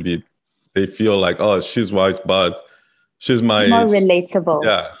younger, maybe they feel like, oh, she's wise, but she's my more age. Relatable.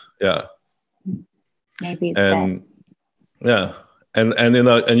 Yeah. Maybe it's that. Yeah.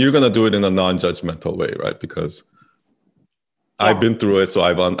 And you're going to do it in a non-judgmental way, right? Because I've been through it, so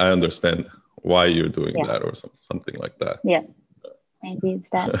I understand why you're doing that or something like that. Yeah. Maybe it's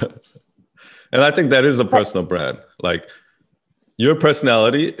that. And I think that is a personal brand. Like your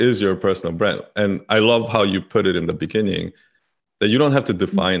personality is your personal brand. And I love how you put it in the beginning that you don't have to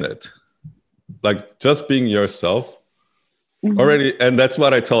define it. Like just being yourself already. And that's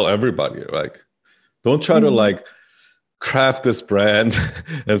what I tell everybody. Like, don't try to like craft this brand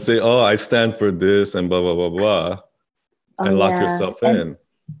and say, oh, I stand for this and blah, blah, blah, blah. And lock yourself in.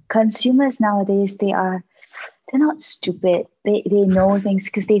 Consumers nowadays, they're not stupid. They know things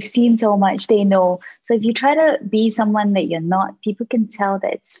because they've seen so much. They know. So if you try to be someone that you're not, people can tell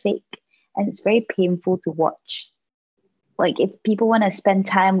that it's fake, and it's very painful to watch. Like if people want to spend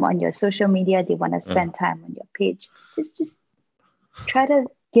time on your social media, they want to spend time on your page. Just try to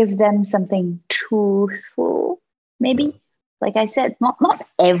give them something truthful. Maybe, like I said, not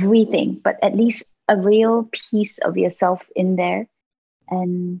everything, but at least a real piece of yourself in there.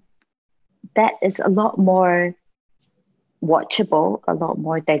 And that is a lot more watchable, a lot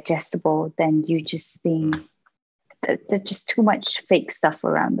more digestible than you just being, there's just too much fake stuff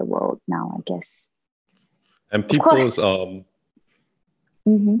around the world now, I guess. And people's, I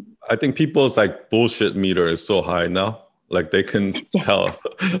think people's like bullshit meter is so high now. Like they can tell.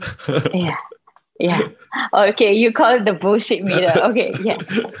 Yeah. Okay, you call it the bullshit meter. Okay, yeah.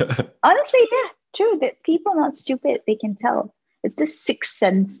 Honestly, yeah, true. That people are not stupid. They can tell. It's this sixth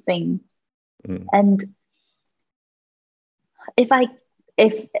sense thing. And if I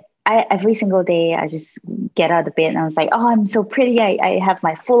every single day I just get out of bed and I was like, oh, I'm so pretty. I have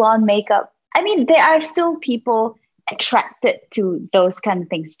my full on makeup. I mean, there are still people attracted to those kind of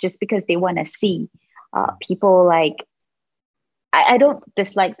things just because they want to see people like I don't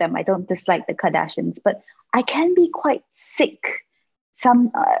dislike them. I don't dislike the Kardashians, but I can be quite sick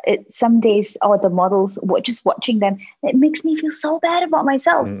some days, or the models, just watching them, it makes me feel so bad about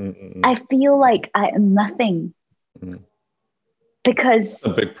myself. I feel like I am nothing because it's a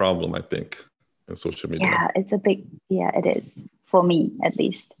big problem, I think, in social media. Yeah, it is for me at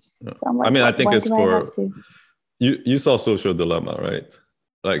least. Yeah. So I'm like, I mean, I think it's for to? You saw Social Dilemma, right?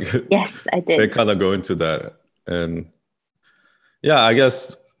 Like, yes, I did. They kind of go into that, and yeah,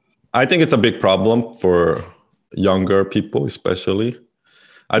 I think it's a big problem for younger people, especially.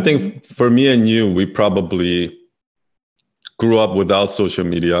 I think for me and you, we probably grew up without social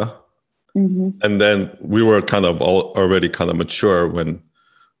media. And then we were kind of already kind of mature when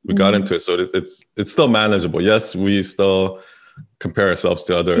we got into it. So it's still manageable. Yes, we still compare ourselves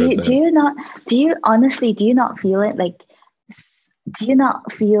to others. Do you not feel it? Like, do you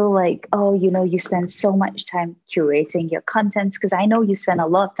not feel like, oh, you spend so much time curating your contents? Because I know you spend a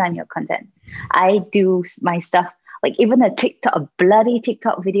lot of time on your content. I do my stuff. Like even a bloody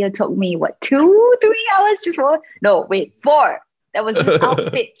TikTok video took me 2-3 hours just for? No, wait, 4. That was an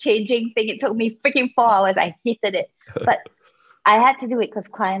outfit changing thing. It took me freaking 4 hours. I hated it, but I had to do it because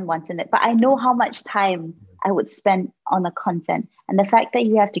client wanted it. But I know how much time I would spend on the content, and the fact that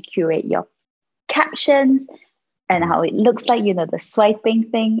you have to curate your captions and how it looks like, the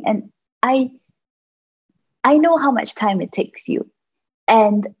swiping thing, and I know how much time it takes you.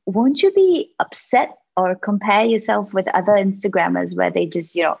 And won't you be upset or compare yourself with other Instagrammers where they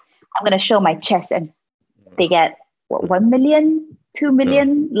just, I'm going to show my chest and they get 1 million, 2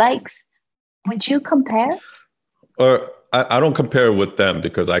 million likes? Would you compare? Or I don't compare with them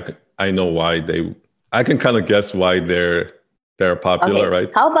because I know why I can kind of guess why they're popular, right?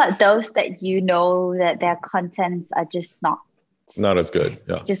 How about those that that their contents are just not as good?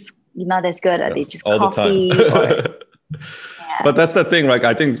 Yeah, just not as good, or they just all copy the time. or, But that's the thing, right?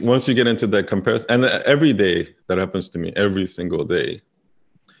 I think once you get into the comparison, and every day that happens to me, every single day.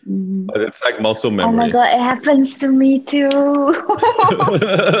 But it's like muscle memory. Oh my God, it happens to me too.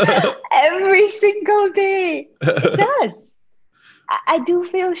 Every single day. It does. I do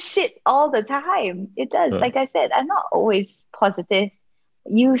feel shit all the time. It does. Like I said, I'm not always positive.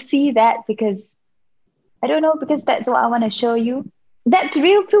 You see that because, I don't know, because that's what I want to show you. That's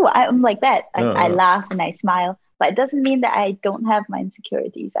real too. I'm like that. I laugh and I smile. But it doesn't mean that I don't have my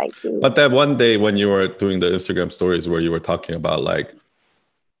insecurities. I do. But that one day when you were doing the Instagram stories where you were talking about like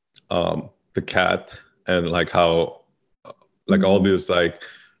the cat and like how like all these like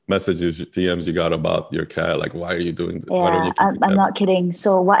messages, DMs you got about your cat, like why are you doing this? Yeah, I'm not kidding.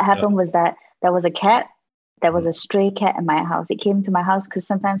 So what happened was that there was a cat. There was a stray cat in my house. It came to my house because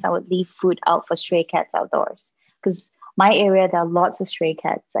sometimes I would leave food out for stray cats outdoors. Because my area, there are lots of stray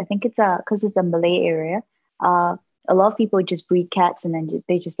cats. I think because it's a Malay area. A lot of people just breed cats and then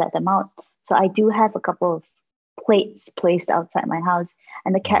they just let them out. So I do have a couple of plates placed outside my house,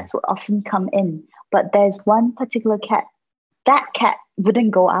 and the cats would often come in. But there's one particular cat. That cat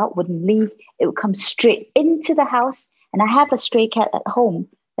wouldn't go out, wouldn't leave. It would come straight into the house. And I have a stray cat at home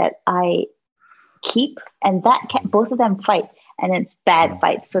that I keep, and that cat, both of them fight, and it's bad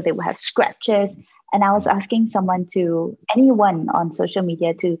fights. So they will have scratches. And I was asking anyone on social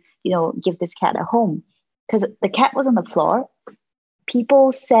media to, give this cat a home, because the cat was on the floor.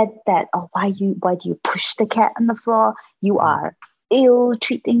 People said that, oh, why do you push the cat on the floor? You are ill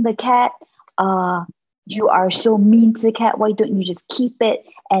treating the cat. You are so mean to the cat. Why don't you just keep it?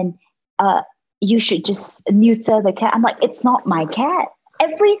 And you should just neuter the cat. I'm like, it's not my cat.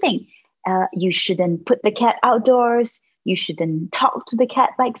 Everything. You shouldn't put the cat outdoors. You shouldn't talk to the cat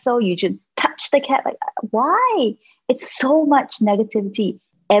like so. You should touch the cat like that. Why? It's so much negativity.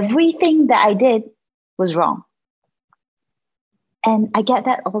 Everything that I did was wrong. And I get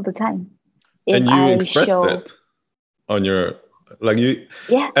that all the time. And you expressed it on your, like you,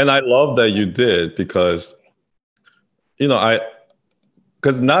 and I love that you did because,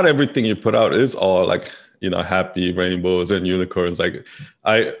 because not everything you put out is all like, happy rainbows and unicorns. Like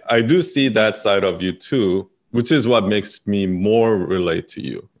I do see that side of you too, which is what makes me more relate to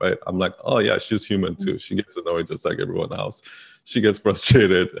you, right? I'm like, oh yeah, she's human too. She gets annoyed just like everyone else. She gets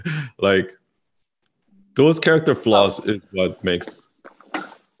frustrated. Like those character flaws is what makes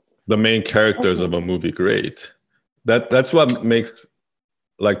the main characters of a movie great. That's what makes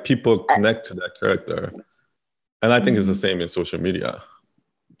like people connect to that character. And I think it's the same in social media.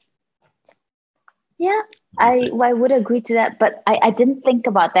 Yeah, I would agree to that, but I didn't think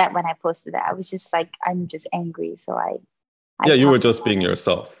about that when I posted that. I was just like, I'm just angry, so I you were just being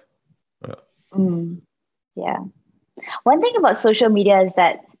yourself. Yeah. One thing about social media is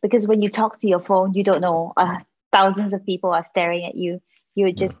that because when you talk to your phone, you don't know thousands of people are staring at you, you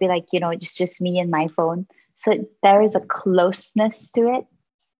would just be like, it's just me and my phone. So there is a closeness to it.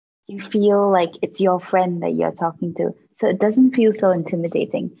 You feel like it's your friend that you're talking to. So it doesn't feel so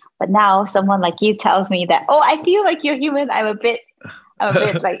intimidating. But now someone like you tells me that, oh, I feel like you're human. I'm a bit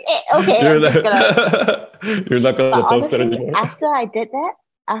like, okay, You're I'm just not, gonna. you're not But gonna post it honestly, anymore. after I did that,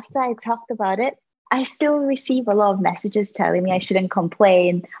 after I talked about it, I still receive a lot of messages telling me I shouldn't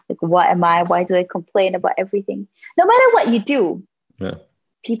complain. Like, what am I? Why do I complain about everything? No matter what you do, Yeah.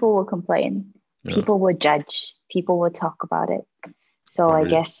 people will complain. Yeah. People will judge. People will talk about it. So I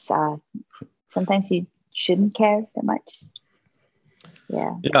guess sometimes you shouldn't care that much.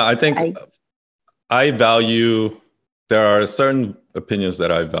 Yeah. Yeah, I think I value, there are certain opinions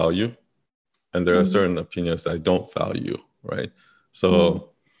that I value, and there are certain opinions that I don't value, right?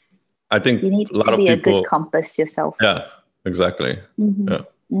 So I think you need a lot to of be a people, good compass yourself. yeah, exactly. Yeah.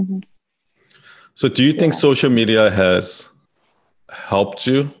 Mm-hmm. So do you think social media has helped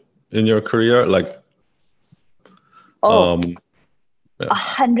you in your career? Like,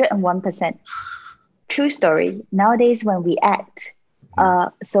 101%. True story. Nowadays, when we act,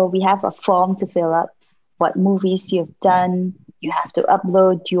 so we have a form to fill up what movies you've done. You have to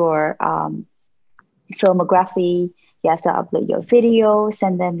upload your filmography. You have to upload your video,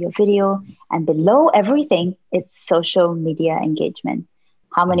 send them your video. And below everything, it's social media engagement.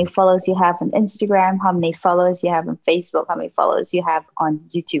 How many followers you have on Instagram, how many followers you have on Facebook, how many followers you have on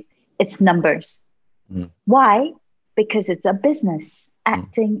YouTube. It's numbers. Why? Because it's a business.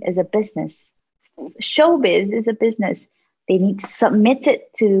 Acting is a business. Showbiz is a business. They need to submit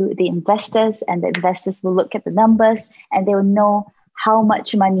it to the investors, and the investors will look at the numbers and they will know how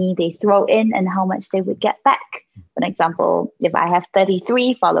much money they throw in and how much they would get back. For example, if I have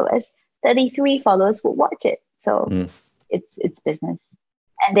 33 followers will watch it. So it's business.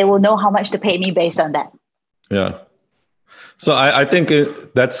 And they will know how much to pay me based on that. Yeah. So I think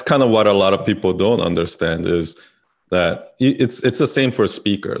that's kind of what a lot of people don't understand is that it's the same for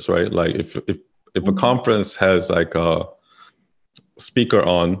speakers, right? Like if a conference has like a speaker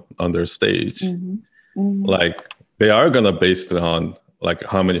on their stage, like they are gonna base it on like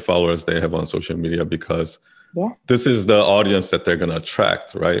how many followers they have on social media, because this is the audience that they're gonna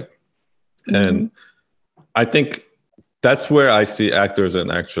attract, right? And I think that's where I see actors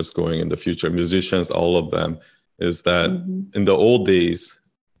and actresses going in the future, musicians, all of them, is that in the old days,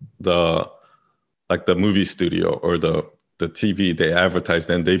 the movie studio or the TV, they advertise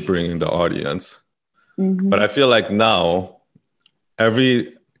and they bring in the audience. But I feel like now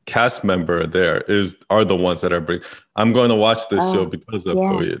every cast member there are the ones that are I'm going to watch this show because of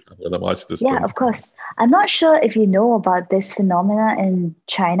COVID. I'm going to watch this. Yeah, of course. I'm not sure if you know about this phenomena in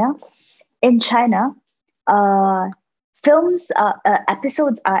China. In China, films,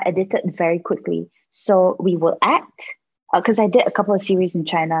 episodes are edited very quickly. So we will act, because I did a couple of series in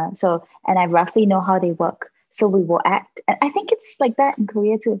China. So, and I roughly know how they work. So we will act. And I think it's like that in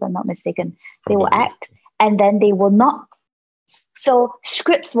Korea too, if I'm not mistaken. They will act and then they will not. So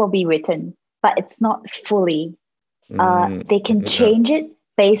scripts will be written, but it's not fully. They can change it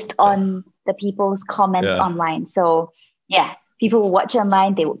based on the people's comments online. So yeah, people will watch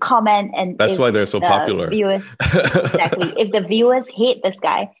online, they will comment, and that's why they're so popular. Viewers, exactly. If the viewers hate this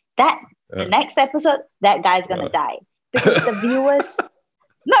guy, the next episode, that guy's gonna die because the viewers.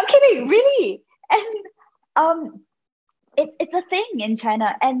 Not kidding, really, and it's a thing in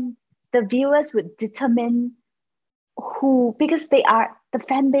China, and the viewers would determine who, because the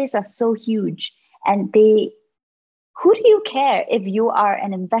fan base are so huge, and who do you care if you are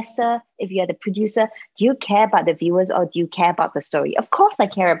an investor, if you're the producer? Do you care about the viewers or do you care about the story? Of course, I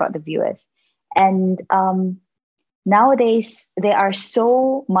care about the viewers. And nowadays, there are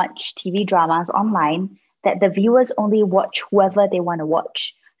so much TV dramas online that the viewers only watch whoever they want to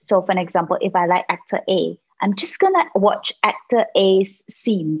watch. So, for an example, if I like actor A, I'm just going to watch actor A's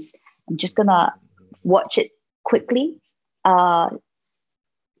scenes. I'm just going to watch it quickly, forward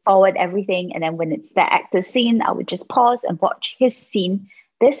everything, and then when it's the actor's scene, I would just pause and watch his scene.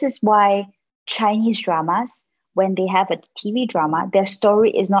 This is why Chinese dramas, when they have a TV drama, their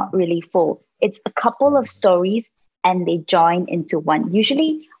story is not really full. It's a couple of stories and they join into one.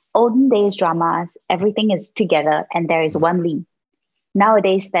 Usually, olden days dramas, everything is together and there is one lead.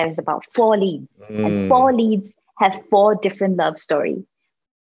 Nowadays, there's about 4 leads, and 4 leads have 4 different love stories.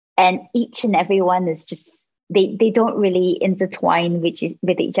 And each and every one is just they don't really intertwine with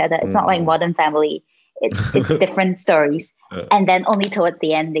each other. It's not like Modern Family. It's different stories. And then only towards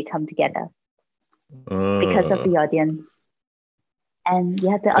the end, they come together because of the audience. And the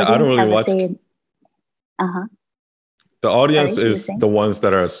audience I don't really watch. Uh-huh. The audience is the ones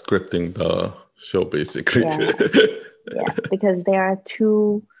that are scripting the show, basically. Yeah, because there are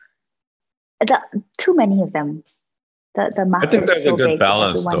too many of them. The I market think is there's a so good big.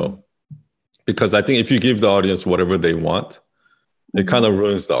 balance, Everyone. though, because I think if you give the audience whatever they want, it kind of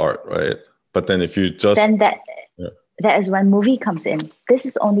ruins the art, right? But then if you just Then that is when movie comes in. This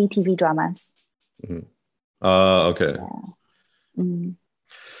is only TV dramas. Okay. Yeah. Mm.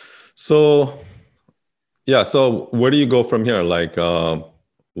 So so where do you go from here? Like,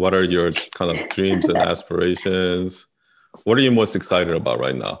 what are your kind of dreams and aspirations? What are you most excited about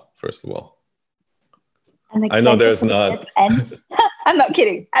right now, first of all? I know there's not. I'm not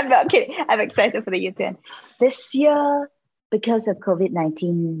kidding. I'm excited for the year to end. This year, because of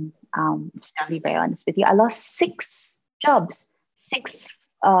COVID-19, just to be very honest with you, I lost 6 jobs, 6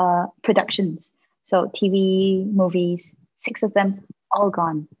 productions. So TV, movies, 6 of them, all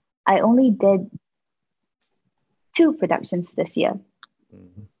gone. I only did 2 productions this year.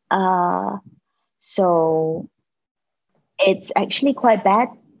 So it's actually quite bad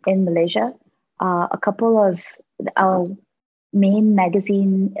in Malaysia. A couple of our main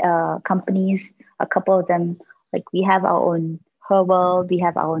magazine companies, a couple of them, like we have our own Her World, we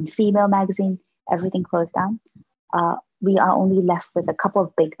have our own female magazine, everything closed down. We are only left with a couple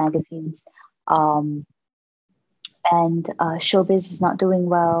of big magazines. And Showbiz is not doing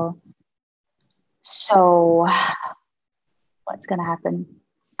well. So what's going to happen?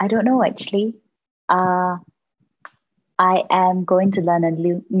 I don't know, actually. I am going to learn a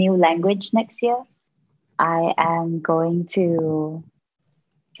new language next year. I am going to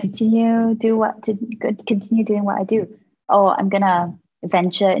continue doing what I do. Oh, I'm gonna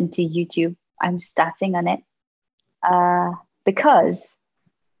venture into YouTube. I'm starting on it because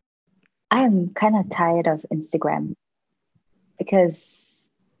I am kind of tired of Instagram. Because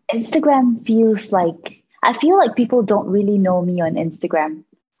Instagram feels like, I feel like people don't really know me on Instagram.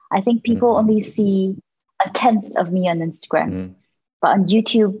 I think people only see a tenth of me on Instagram. But on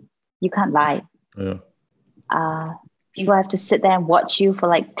YouTube, you can't lie. Yeah. People have to sit there and watch you for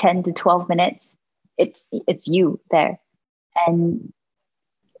like 10 to 12 minutes. It's you there. And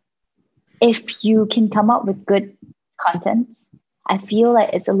if you can come up with good content, I feel like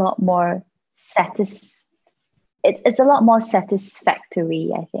it's a lot more it's a lot more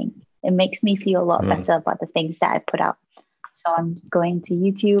satisfactory, I think. It makes me feel a lot better about the things that I put out. So I'm going to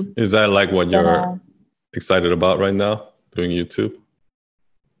YouTube. Is that like what you're excited about right now, doing YouTube?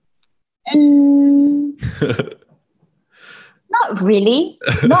 Not really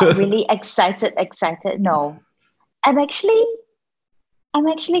excited. No, I'm actually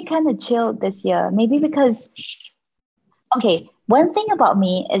kind of chilled this year. Maybe because, okay, one thing about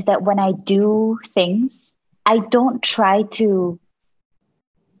me is that when I do things, I don't try to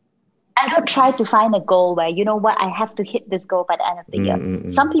find a goal where, you know what, I have to hit this goal by the end of the year.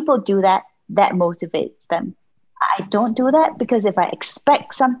 Some people do that motivates them. I don't do that, because if I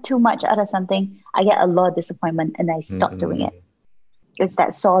expect too much out of something, I get a lot of disappointment and I stop doing it. It's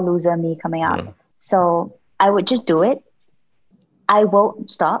that sore loser me coming out. So I would just do it. I won't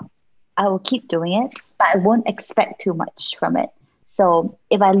stop. I will keep doing it, but I won't expect too much from it. So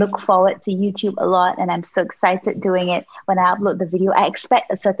if I look forward to YouTube a lot and I'm so excited doing it, when I upload the video, I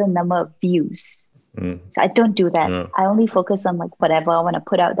expect a certain number of views. So I don't do that. I only focus on like whatever I want to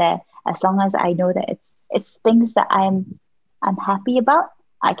put out there. As long as I know that it's things that I'm happy about,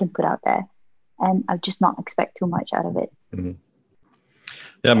 I can put out there, and I'll just not expect too much out of it.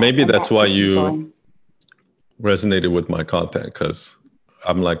 Yeah, maybe that's why you resonated with my content, because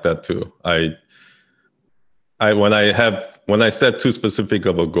I'm like that too. When I set too specific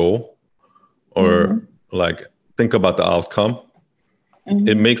of a goal, or like think about the outcome,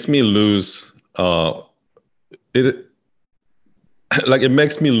 it makes me lose it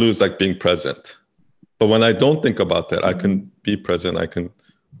makes me lose like being present. But when I don't think about that, I can be present. I can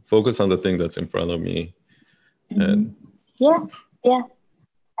focus on the thing that's in front of me. And I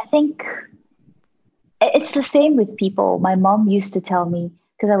think it's the same with people. My mom used to tell me,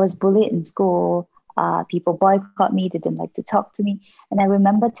 because I was bullied in school, people boycott me, they didn't like to talk to me. And I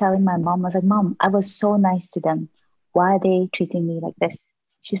remember telling my mom, I was like, Mom, I was so nice to them. Why are they treating me like this?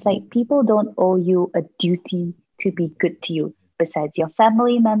 She's like, people don't owe you a duty to be good to you. Besides your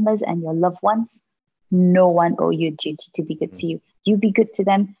family members and your loved ones, no one owe you a duty to be good to you. You be good to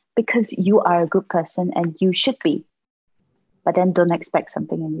them because you are a good person and you should be. But then don't expect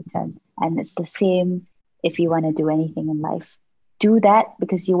something in return. And it's the same if you want to do anything in life. Do that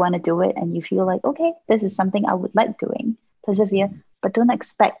because you want to do it and you feel like, okay, this is something I would like doing. Persevere, but don't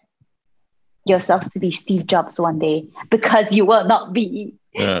expect yourself to be Steve Jobs one day, because you will not be.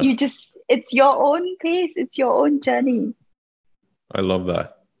 It's your own pace, it's your own journey. I love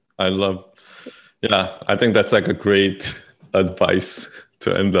that. I love, yeah, I think that's like a great advice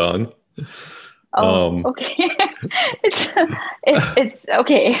to end on. Oh, Um, okay. it's it's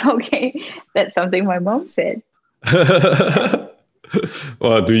okay. Okay, that's something my mom said. Yeah.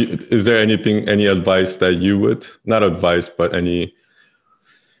 well, is there any advice that you would, not advice, but anything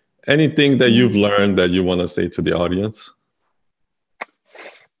that you've Mm. learned that you want to say to the audience?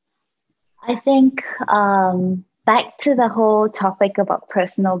 I think back to the whole topic about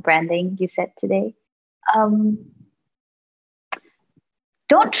personal branding you said today. Um,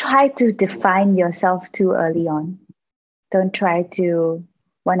 don't try to define yourself too early on. Don't try to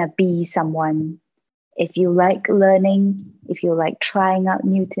want to be someone. If you like learning, if you like trying out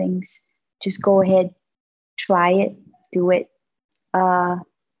new things, just go ahead, try it, do it. Uh,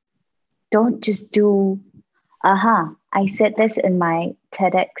 don't just do, I said this in my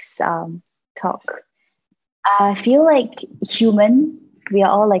TEDx talk. I feel like we are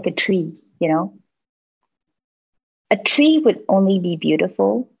all like a tree, you know? A tree would only be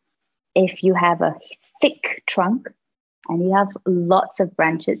beautiful if you have a thick trunk and you have lots of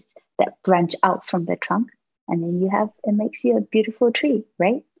branches that branch out from the trunk. And then it makes you a beautiful tree,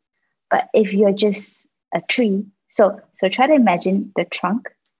 right? But if you're just a tree, so try to imagine the trunk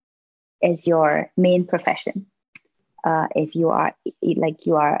as your main profession. If you are like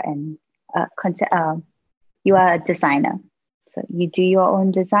you are a designer, so you do your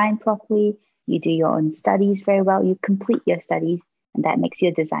own design properly, you do your own studies very well, you complete your studies, and that makes you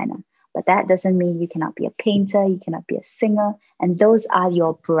a designer. But that doesn't mean you cannot be a painter, you cannot be a singer, and those are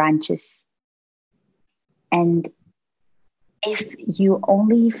your branches. And if you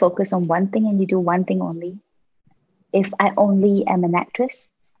only focus on one thing and you do one thing only, if I only am an actress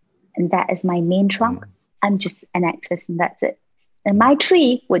and that is my main trunk, I'm just an actress and that's it. And my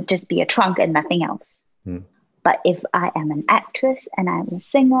tree would just be a trunk and nothing else. Mm. But if I am an actress and I'm a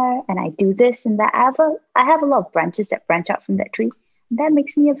singer and I do this and that, I have a lot of branches that branch out from that tree. And that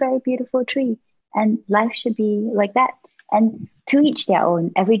makes me a very beautiful tree. And life should be like that. And to each their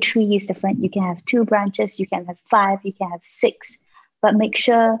own. Every tree is different. You can have 2 branches, you can have 5, you can have 6. But make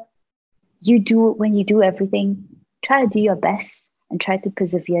sure when you do everything, try to do your best and try to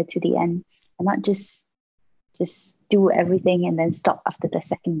persevere to the end and not just do everything and then stop after the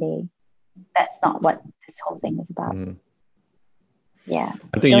second day. That's not what this whole thing is about. Yeah.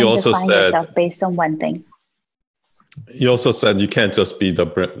 I think Don't define yourself based on one thing. You also said you can't just be the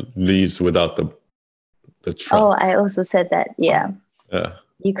leaves without the trunk. Oh, I also said that. Yeah.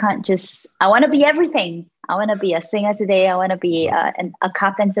 You can't just, I want to be everything. I want to be a singer today. I want to be a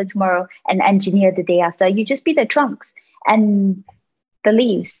carpenter tomorrow, an engineer the day after. You just be the trunks and the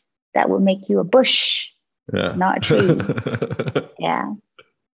leaves. That will make you a bush, not a tree. Yeah.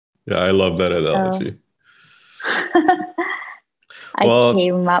 Yeah, I love that analogy. I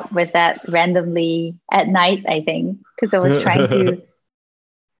came up with that randomly at night, I think, because I was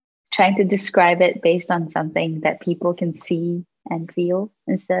trying to describe it based on something that people can see and feel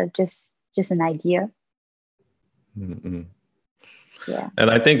instead of just an idea. Mm-hmm. Yeah.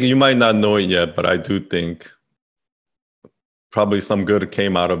 And I think you might not know it yet, but I do think probably some good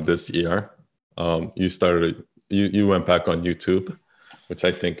came out of this year. You went back on YouTube, which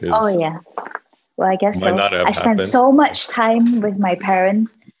I think is... Oh, yeah. Well, I guess so. I spent so much time with my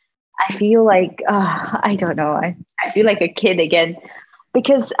parents. I feel like, I don't know. I feel like a kid again.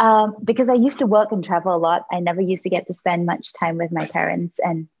 Because I used to work and travel a lot. I never used to get to spend much time with my parents.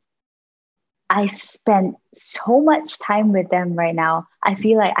 And I spend so much time with them right now. I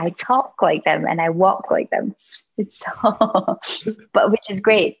feel like I talk like them and I walk like them. But which is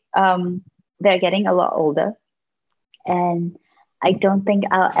great. They're getting a lot older. And I don't think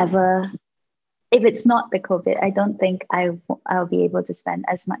I'll ever, if it's not the COVID, I don't think I'll be able to spend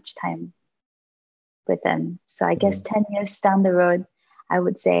as much time with them. So I guess 10 years down the road, I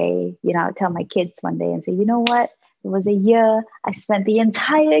would say, I'll tell my kids one day and say, you know what? It was a year. I spent the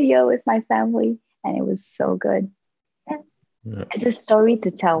entire year with my family and it was so good. Yeah. It's a story to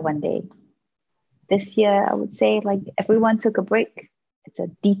tell one day. This year, I would say like everyone took a break. It's a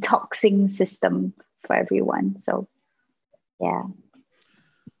detoxing system for everyone. So yeah.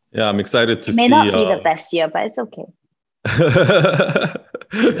 Yeah, I'm excited to see. It may not be the best year, but it's okay.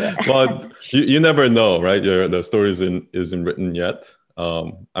 Well, you never know, right? The story isn't written yet.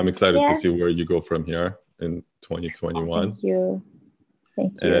 I'm excited to see where you go from here in 2021. Thank you.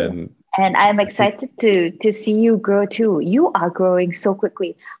 And I'm excited to see you grow too. You are growing so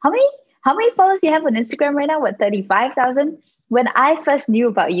quickly. How many followers do you have on Instagram right now? What, 35,000? When I first knew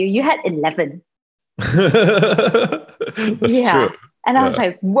about you, you had 11. That's true. And I was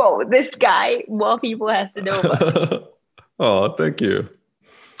like, whoa, this guy, more people has to know about. Oh, thank you.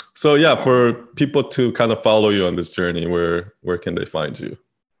 So yeah, for people to kind of follow you on this journey, where can they find you?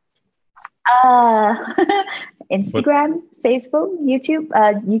 Uh, Instagram, Facebook, YouTube.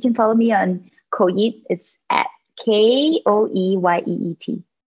 You can follow me on Koyeet. It's at Koyeet.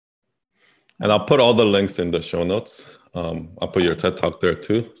 And I'll put all the links in the show notes. I'll put your TED Talk there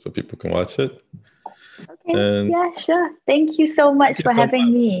too, so people can watch it. Okay. And yeah, sure. Thank you so much for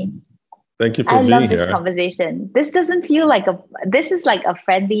having me. Thank you for I being love here. this conversation. This doesn't feel like this is like a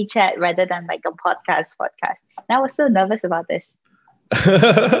friendly chat rather than like a podcast. And I was so nervous about this.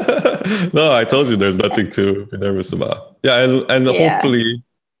 No, I told you there's nothing to be nervous about. Yeah, and hopefully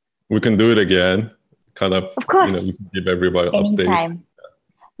we can do it again. Kind of course. We can give everybody Anytime. updates.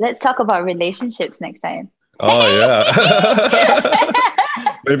 Let's talk about relationships next time. Oh yeah.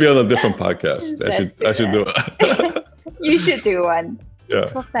 Maybe on a different podcast. I should do it. You should do one. Yeah.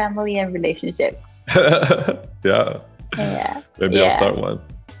 Just for family and relationships. Yeah. Maybe I'll start one.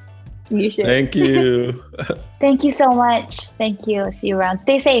 You should. Thank you. Thank you so much. Thank you. See you around.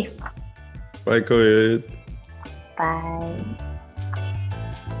 Stay safe. Bye, Koyeet. Bye.